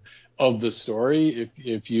continuation of the story.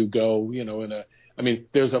 If you go,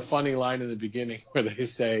 there's a funny line in the beginning where they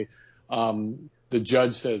say, the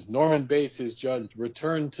judge says, Norman Bates is judged,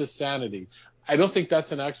 returned to sanity. I don't think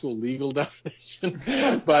that's an actual legal definition,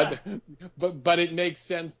 but it makes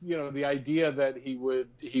sense. The idea that he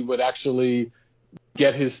would actually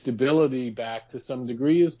get his stability back to some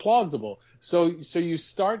degree is plausible. So you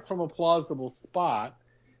start from a plausible spot,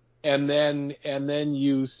 and then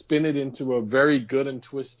you spin it into a very good and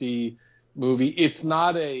twisty movie. It's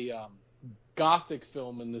not a gothic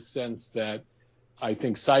film in the sense that I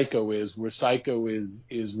think Psycho is, where Psycho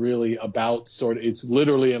is really about it's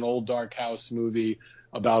literally an old dark house movie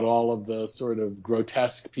about all of the sort of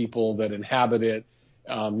grotesque people that inhabit it,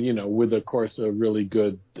 with, of course, a really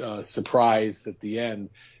good surprise at the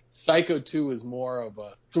end. Psycho 2 is more of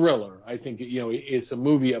a thriller. I think, it's a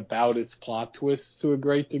movie about its plot twists to a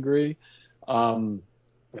great degree.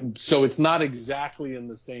 So it's not exactly in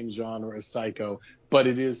the same genre as Psycho, but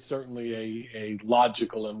it is certainly a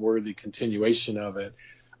logical and worthy continuation of it.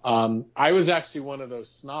 I was actually one of those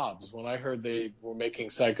snobs when I heard they were making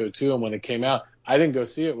Psycho 2, and when it came out, I didn't go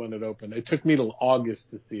see it when it opened. It took me till August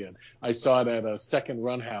to see it. I saw it at a second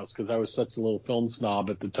run house because I was such a little film snob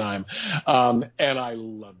at the time, and I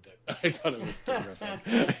loved it. I thought it was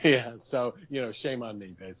terrific. Yeah, so shame on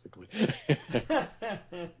me, basically.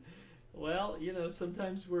 Well,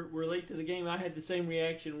 sometimes we're late to the game. I had the same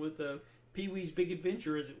reaction with Pee-wee's Big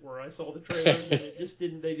Adventure, as it were. I saw the trailers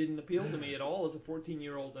and they didn't appeal to me at all as a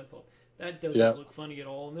 14-year-old. I thought, that doesn't look funny at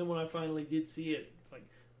all. And then when I finally did see it, it's like,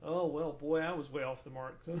 oh, well, boy, I was way off the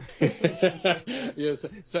mark. Yes,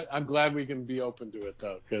 so I'm glad we can be open to it,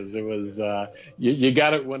 though, because it was, you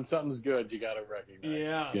got it, when something's good, you got to recognize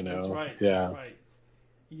it, that's right. Yeah. That's right.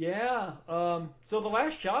 Yeah. So the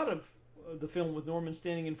last shot of the film with Norman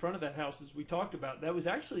standing in front of that house, as we talked about, that was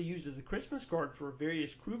actually used as a Christmas card for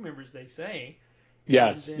various crew members, they say.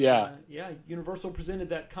 Yes, then, Universal presented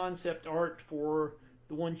that concept art for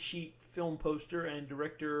the one-sheet film poster, and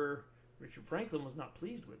director Richard Franklin was not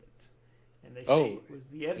pleased with it. And they say it was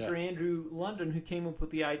the editor, Andrew London, who came up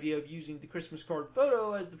with the idea of using the Christmas card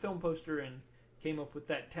photo as the film poster and came up with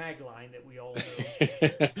that tagline that we all know.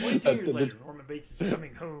 22 years later, Norman Bates is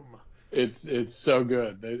coming home. It's so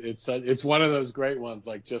good. It's one of those great ones,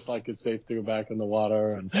 like just like It's Safe to Go Back in the Water,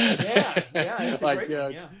 and it's a great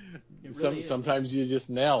one. Yeah, it really sometimes you just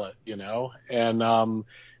nail it, And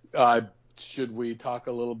should we talk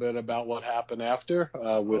a little bit about what happened after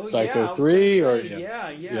with Psycho 3?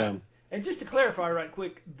 Yeah. And just to clarify right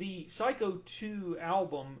quick, the Psycho 2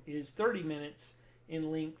 album is 30 minutes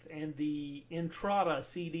in length, and the Entrada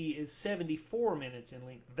CD is 74 minutes in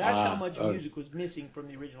length. That's how much music was missing from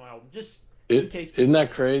the original album. Just in case. Isn't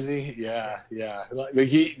that crazy? Yeah.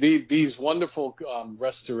 These wonderful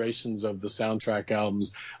restorations of the soundtrack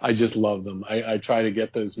albums, I just love them. I try to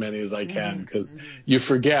get as many as I can because you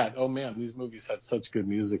forget. Oh man, these movies had such good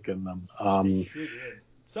music in them. They sure did.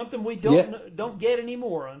 Something we don't get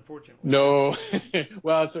anymore, unfortunately. No,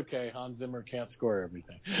 well, it's okay. Hans Zimmer can't score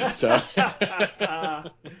everything. So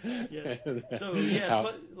yes.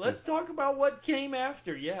 So let's talk about what came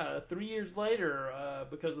after. 3 years later,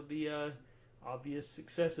 because of the obvious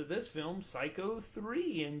success of this film, Psycho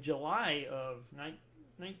 3 in July of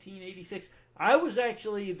 1986. I was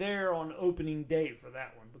actually there on opening day for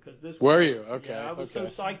that one because this. Were you? Okay. Yeah, I was so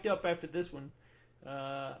psyched up after this one.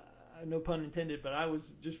 No pun intended, but I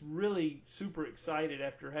was just really super excited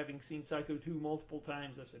after having seen Psycho 2 multiple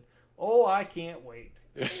times. I said, oh, I can't wait.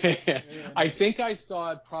 I think I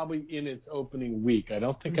saw it probably in its opening week. I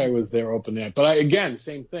don't think I was there opening night. But again,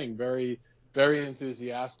 same thing, very, very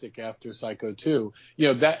enthusiastic after Psycho 2.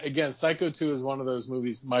 Psycho 2 is one of those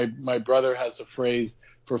movies. My brother has a phrase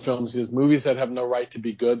for films: is movies that have no right to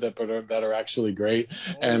be good that are actually great.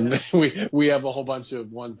 We have a whole bunch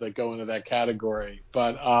of ones that go into that category.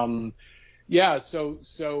 But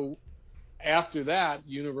so after that,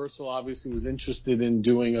 Universal obviously was interested in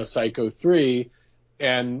doing a Psycho 3,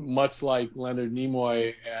 and much like Leonard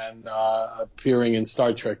Nimoy and appearing in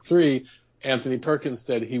Star Trek 3, Anthony Perkins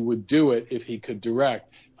said he would do it if he could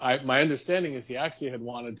direct. My understanding is he actually had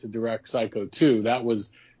wanted to direct Psycho 2. That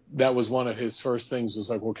was one of his first things, was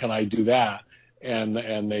like, well, can I do that?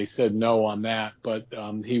 And they said no on that. But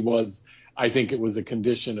I think it was a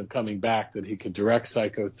condition of coming back that he could direct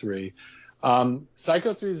Psycho 3.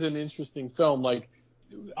 Psycho 3 is an interesting film. Like,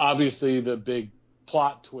 obviously the big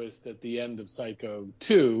plot twist at the end of Psycho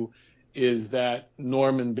 2 is that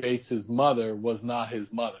Norman Bates' mother was not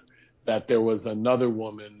his mother, that there was another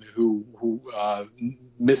woman who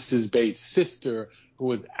Mrs. Bates' sister, who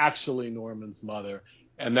was actually Norman's mother.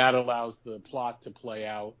 And that allows the plot to play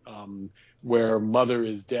out, where mother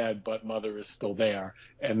is dead, but mother is still there.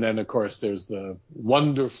 And then, of course, there's the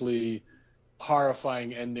wonderfully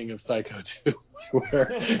horrifying ending of Psycho 2,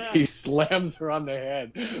 where he slams her on the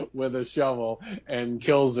head with a shovel and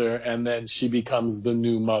kills her, and then she becomes the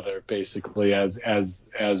new mother, basically, as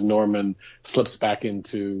Norman slips back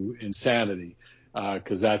into insanity.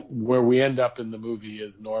 Because that where we end up in the movie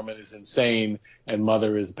is Norman is insane and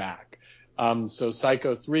mother is back. So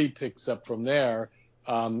Psycho 3 picks up from there.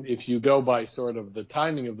 If you go by sort of the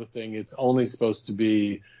timing of the thing, it's only supposed to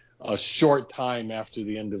be a short time after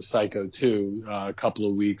the end of Psycho 2, a couple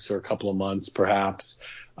of weeks or a couple of months, perhaps.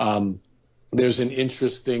 There's an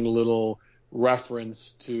interesting little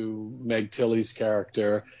reference to Meg Tilly's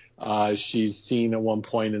character. She's seen at one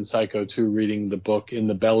point in Psycho 2 reading the book In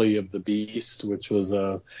the Belly of the Beast, which was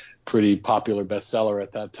a pretty popular bestseller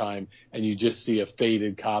at that time, and you just see a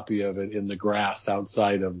faded copy of it in the grass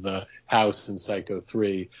outside of the house in Psycho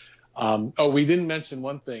 3. We didn't mention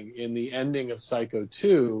one thing. In the ending of Psycho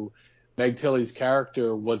 2, Meg Tilly's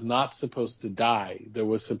character was not supposed to die. There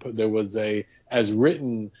was as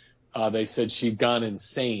written, they said she'd gone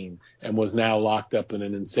insane and was now locked up in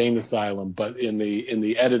an insane asylum. But in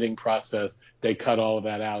the editing process, they cut all of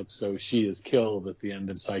that out, so she is killed at the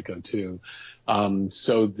end of Psycho 2.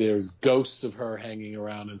 So there's ghosts of her hanging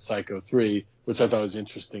around in Psycho 3, which I thought was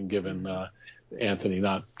interesting, given Anthony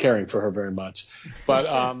not caring for her very much. But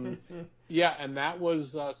yeah, and that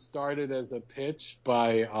was started as a pitch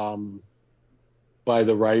by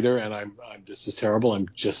the writer, and this is terrible. I'm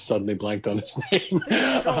just suddenly blanked on his name.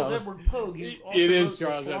 Charles Edward Pogue. He also it is wrote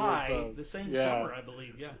Charles The Fly, Edward Pogue. the same summer, I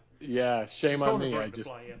believe. Yeah. Yeah. Shame on me.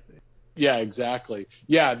 Fly, Yeah, exactly.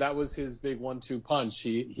 Yeah, that was his big 1-2 punch.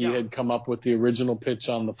 He had come up with the original pitch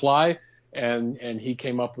on The Fly, and he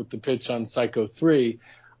came up with the pitch on Psycho 3.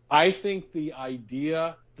 I think the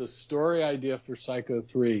story idea for Psycho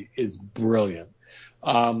 3 is brilliant.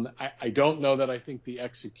 I don't know that I think the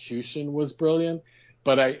execution was brilliant,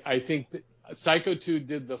 but I think that Psycho 2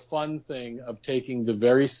 did the fun thing of taking the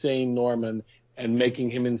very sane Norman and making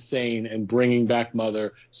him insane and bringing back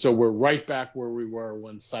mother. So we're right back where we were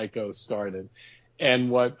when Psycho started. And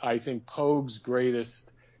what I think Pogue's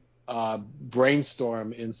greatest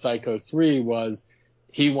brainstorm in Psycho 3 was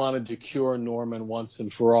he wanted to cure Norman once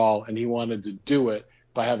and for all, and he wanted to do it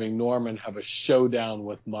by having Norman have a showdown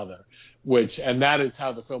with mother, and that is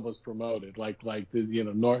how the film was promoted.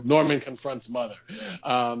 Norman confronts mother.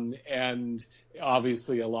 And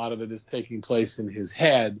obviously a lot of it is taking place in his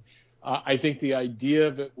head. I think the idea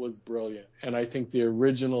of it was brilliant. And I think the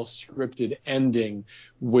original scripted ending,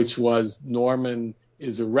 which was Norman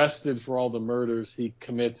is arrested for all the murders he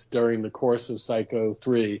commits during the course of Psycho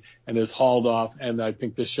 3 and is hauled off. And I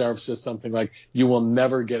think the sheriff says something like, "You will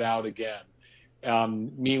never get out again."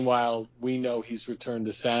 Meanwhile, we know he's returned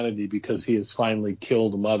to sanity because he has finally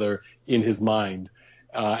killed mother in his mind,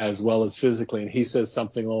 as well as physically. And he says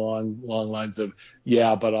something along lines of,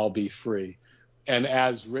 "Yeah, but I'll be free." And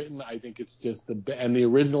as written, I think it's just and the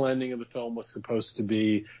original ending of the film was supposed to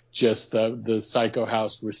be just the Psycho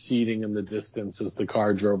house receding in the distance as the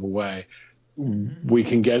car drove away. We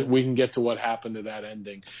can get to what happened to that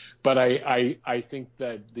ending, but I think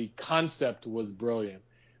that the concept was brilliant.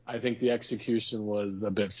 I think the execution was a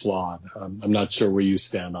bit flawed. I'm not sure where you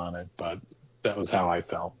stand on it, but that was how I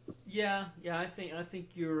felt. Yeah, I think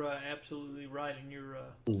you're absolutely right in your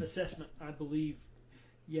assessment. I believe.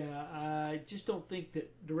 Yeah, I just don't think that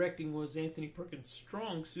directing was Anthony Perkins'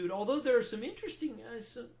 strong suit. Although there are some interesting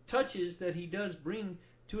some touches that he does bring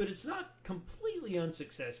to it. It's not completely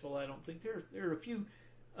unsuccessful. I don't think there are a few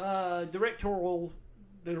directorial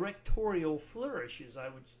flourishes, I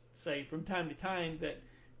would say, from time to time that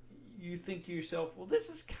you think to yourself, well, this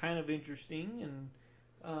is kind of interesting.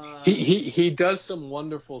 And he does some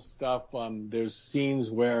wonderful stuff. There's scenes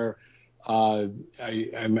where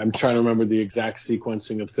I'm trying to remember the exact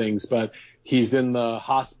sequencing of things, but he's in the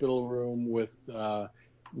hospital room with Diana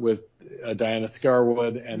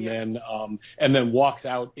Scarwood, and then walks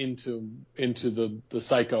out into the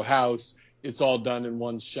psycho house. It's all done in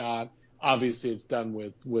one shot. Obviously, it's done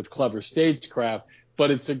with clever stagecraft,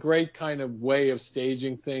 but it's a great kind of way of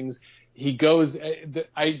staging things. He goes.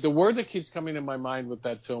 The word that keeps coming to my mind with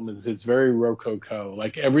that film is it's very rococo.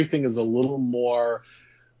 Like everything is a little more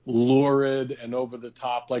lurid and over the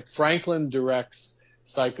top. Like Franklin directs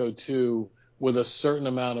Psycho 2 with a certain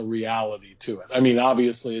amount of reality to it. I mean,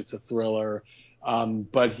 obviously it's a thriller,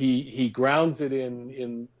 but he grounds it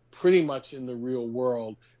in pretty much in the real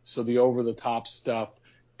world. So the over the top stuff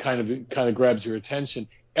kind of grabs your attention.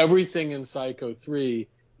 Everything in Psycho 3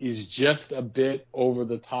 is just a bit over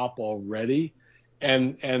the top already,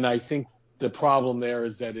 and I think the problem there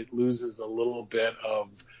is that it loses a little bit of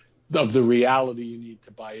the reality you need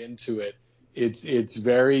to buy into it. It's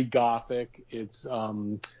very gothic. It's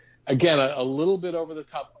again a little bit over the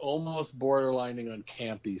top, almost borderlining on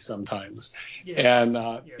campy sometimes. Yes. And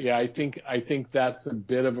yes. Yeah, I think that's a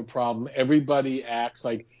bit of a problem. Everybody acts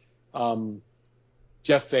like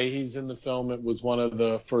Jeff Fahey's in the film. It was one of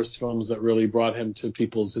the first films that really brought him to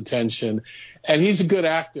people's attention, and he's a good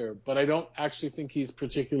actor, but I don't actually think he's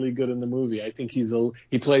particularly good in the movie. I think he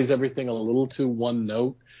plays everything a little too one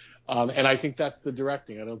note. And I think that's the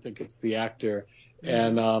directing. I don't think it's the actor.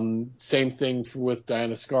 And same thing with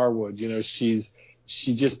Diana Scarwood. You know, she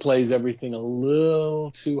just plays everything a little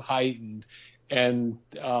too heightened. And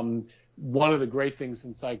one of the great things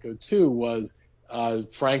in Psycho 2 was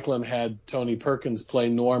Franklin had Tony Perkins play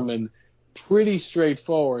Norman pretty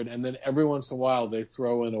straightforward, and then every once in a while they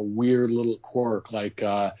throw in a weird little quirk, like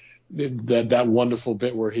that wonderful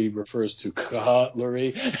bit where he refers to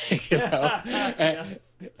cutlery, you know.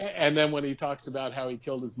 Yes. And then when he talks about how he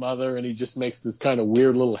killed his mother, and he just makes this kind of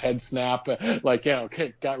weird little head snap, like, you know,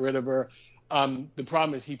 got rid of her. The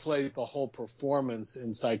problem is he plays the whole performance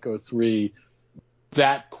in Psycho 3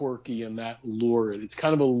 that quirky and that lurid. It's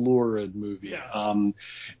kind of a lurid movie. Yeah.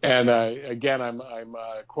 And again, I'm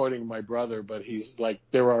quoting my brother, but he's like,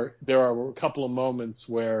 there are a couple of moments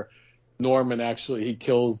where Norman actually he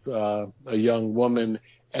kills a young woman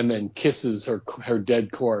and then kisses her dead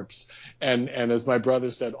corpse. And as my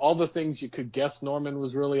brother said, all the things you could guess Norman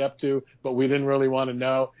was really up to, but we didn't really want to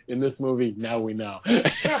know in this movie. Now we know.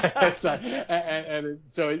 And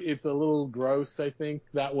so it's a little gross, I think,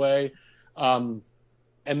 that way.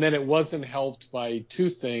 And then it wasn't helped by two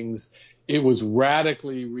things. It was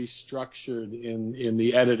radically restructured in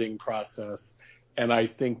the editing process, and I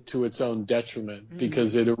think to its own detriment,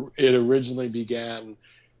 because it originally began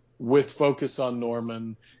with focus on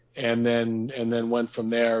Norman, and then went from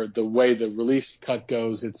there. The way the release cut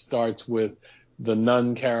goes, it starts with the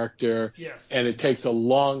nun character, yes, and it takes a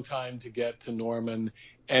long time to get to Norman,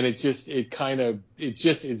 and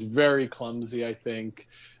it's very clumsy, I think.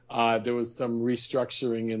 There was some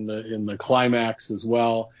restructuring in the climax as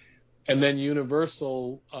well. And then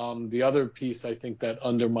Universal, the other piece I think that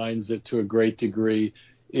undermines it to a great degree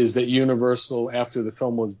is that Universal, after the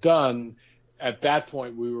film was done, at that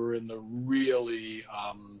point we were in the really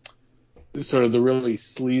sort of the really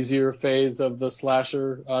sleazier phase of the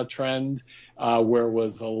slasher trend, where it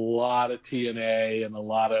was a lot of TNA and a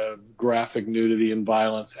lot of graphic nudity and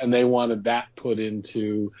violence, and they wanted that put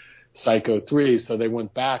into Psycho 3, so they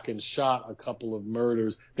went back and shot a couple of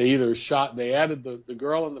murders. They added the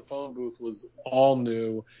girl in the phone booth was all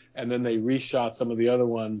new, and then they reshot some of the other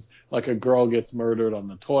ones, like a girl gets murdered on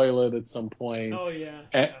the toilet at some point. Oh yeah.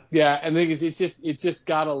 And the thing is, it just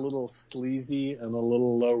got a little sleazy and a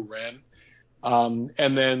little low rent.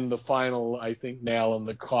 And then the final, I think, nail in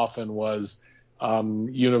the coffin was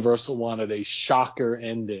Universal wanted a shocker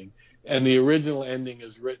ending. And the original ending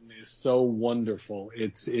is so wonderful.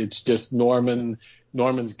 It's just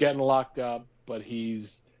Norman's getting locked up, but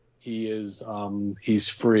he's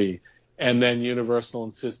free. And then Universal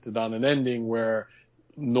insisted on an ending where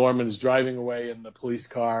Norman's driving away in the police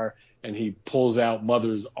car and he pulls out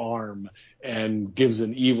Mother's arm and gives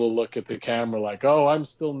an evil look at the camera like, "Oh, I'm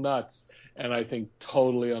still nuts." And I think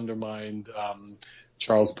totally undermined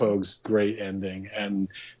Charles Pogue's great ending, and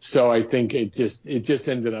so I think it just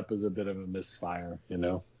ended up as a bit of a misfire, you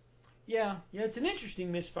know. Yeah, it's an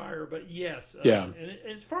interesting misfire, but yes, and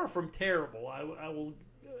it's far from terrible. I will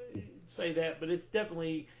say that, but it's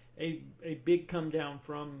definitely a big come down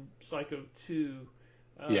from Psycho 2,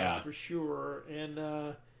 for sure. And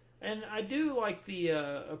I do like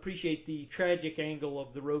appreciate the tragic angle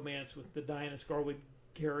of the romance with the Diana Scarwood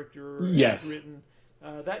character. Yes. Written.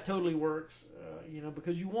 That totally works,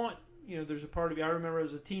 because you want there's a part of me. I remember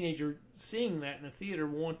as a teenager seeing that in a theater,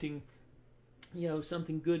 wanting,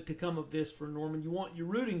 something good to come of this for Norman. You're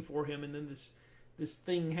rooting for him, and then this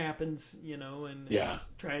thing happens, and it's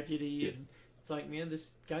tragedy, and it's like, man,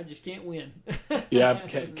 this guy just can't win. Yeah,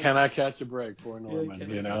 can I catch a break for Norman?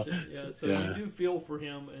 So you do feel for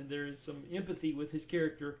him, and there's some empathy with his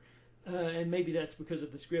character, and maybe that's because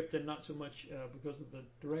of the script and not so much because of the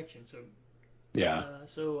direction. So.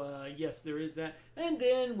 Yes, there is that. And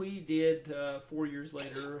then we did, 4 years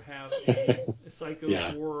later, have a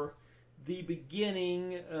Psycho for the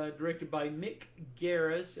Beginning, directed by Mick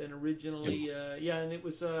Garris, and originally, and it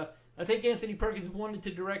was, I think Anthony Perkins wanted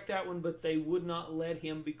to direct that one, but they would not let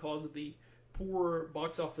him because of the poor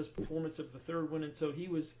box office performance of the third one, and so he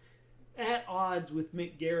was at odds with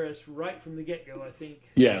Mick Garris right from the get-go, I think.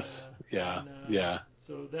 Yes,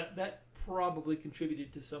 So that probably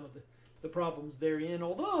contributed to some of the problems therein,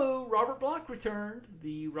 although Robert Bloch returned,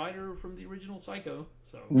 the writer from the original Psycho.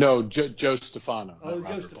 So no, Joe Stefano. Oh,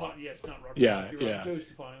 Joe Stefano. Yes, not Robert Bloch. Bloch. You're right, Joe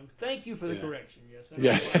Stefano. Thank you for the correction.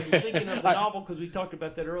 Yes. I was thinking of the novel because we talked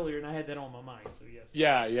about that earlier, and I had that on my mind. So yes.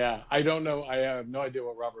 Yeah. I don't know. I have no idea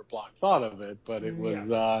what Robert Bloch thought of it, but it was.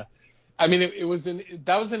 That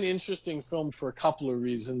was an interesting film for a couple of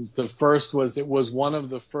reasons. The first was it was one of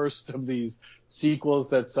the first of these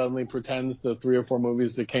sequels that suddenly pretends the 3 or 4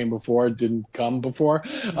 movies that came before didn't come before,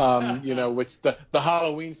 which the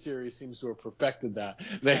Halloween series seems to have perfected that.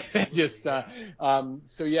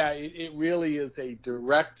 It really is a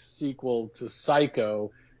direct sequel to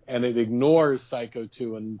Psycho, and it ignores Psycho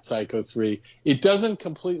 2 and Psycho 3. It doesn't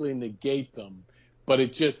completely negate them, but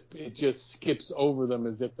it just skips over them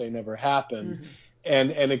as if they never happened. Mm-hmm.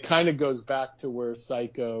 And it kind of goes back to where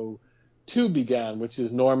Psycho 2 began, which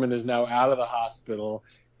is Norman is now out of the hospital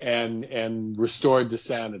and restored to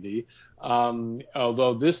sanity.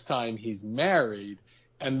 Although this time he's married.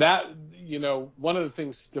 And that, one of the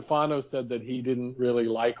things Stefano said that he didn't really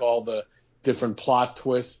like all the different plot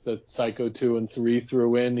twists that Psycho 2 and 3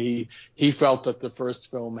 threw in. He felt that the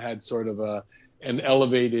first film had sort of an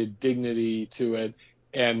elevated dignity to it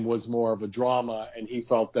and was more of a drama, and he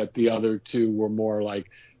felt that the other two were more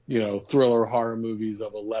like, thriller horror movies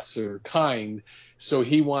of a lesser kind. So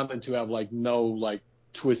he wanted to have no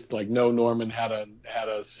twist, no Norman had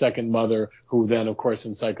a second mother who then, of course,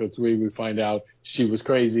 in Psycho 3 we find out she was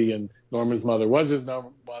crazy and Norman's mother was his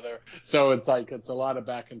mother. So it's a lot of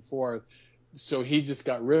back and forth. So he just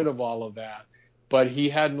got rid of all of that. But he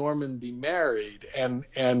had Norman be married, and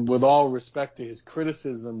with all respect to his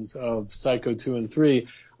criticisms of Psycho 2 and 3,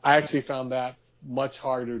 I actually found that much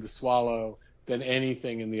harder to swallow than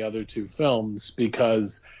anything in the other two films,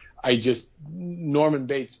 because Norman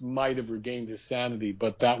Bates might have regained his sanity,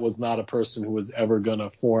 but that was not a person who was ever going to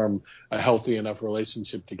form a healthy enough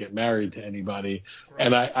relationship to get married to anybody. Right.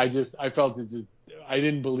 And I felt I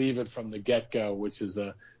didn't believe it from the get-go, which is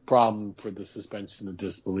a problem for the suspension of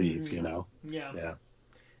disbelief,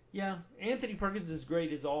 Yeah, Anthony Perkins is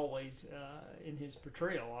great as always in his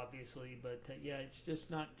portrayal, obviously, but it's just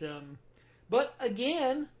not. But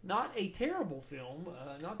again, not a terrible film.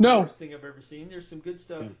 Not the worst thing I've ever seen. There's some good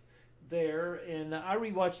stuff there, and I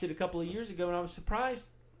rewatched it a couple of years ago, and I was surprised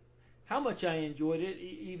how much I enjoyed it,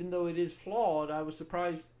 even though it is flawed. I was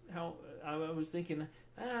surprised how I was thinking.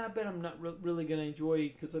 I bet I'm not really going to enjoy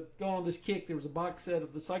it, because I've gone on this kick. There was a box set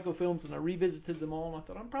of the Psycho films, and I revisited them all, and I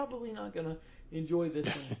thought, I'm probably not going to enjoy this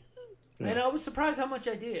one. And I was surprised how much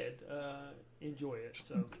I did enjoy it.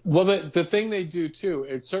 So. Well, the thing they do, too,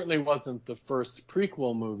 it certainly wasn't the first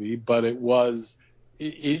prequel movie, but it was...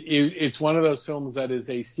 It's one of those films that is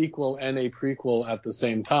a sequel and a prequel at the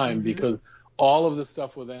same time, mm-hmm. because all of the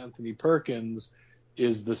stuff with Anthony Perkins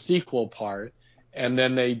is the sequel part. And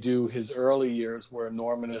then they do his early years where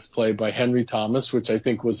Norman is played by Henry Thomas, which I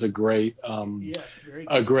think was a great idea.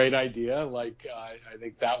 I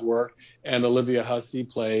think that worked. And Olivia Hussey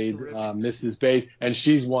played Mrs. Bates, and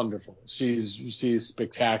she's wonderful. She's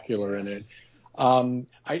spectacular in it.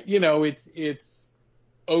 It's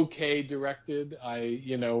okay directed.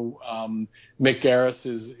 Mick Garris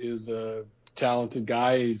is a talented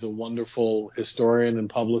guy. He's a wonderful historian and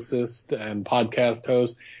publicist and podcast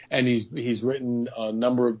host, and he's written a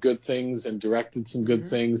number of good things and directed some good mm-hmm.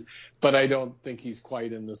 things, but I don't think he's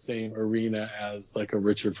quite in the same arena as like a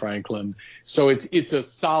Richard Franklin. So it's a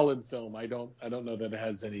solid film. I don't know that it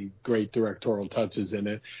has any great directorial touches in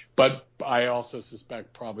it, but I also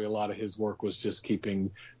suspect probably a lot of his work was just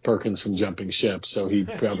keeping Perkins from jumping ship. So he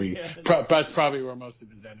probably that's probably where most of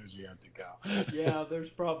his energy had to go. Yeah, there's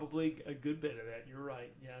probably a good bit of that. You're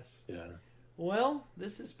right. Yes. Yeah. Well,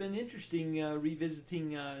 this has been interesting,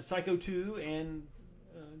 revisiting Psycho 2 and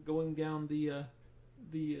going down the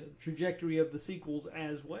trajectory of the sequels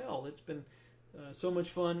as well. It's been so much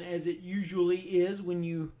fun, as it usually is when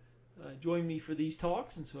you join me for these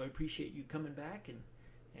talks, and so I appreciate you coming back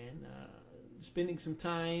and spending some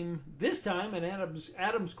time, this time at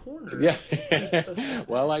Adam's Corner. Yeah.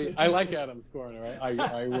 Well, I like Adam's Corner.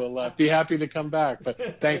 I will be happy to come back.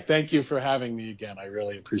 But thank you for having me again. I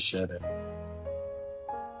really appreciate it.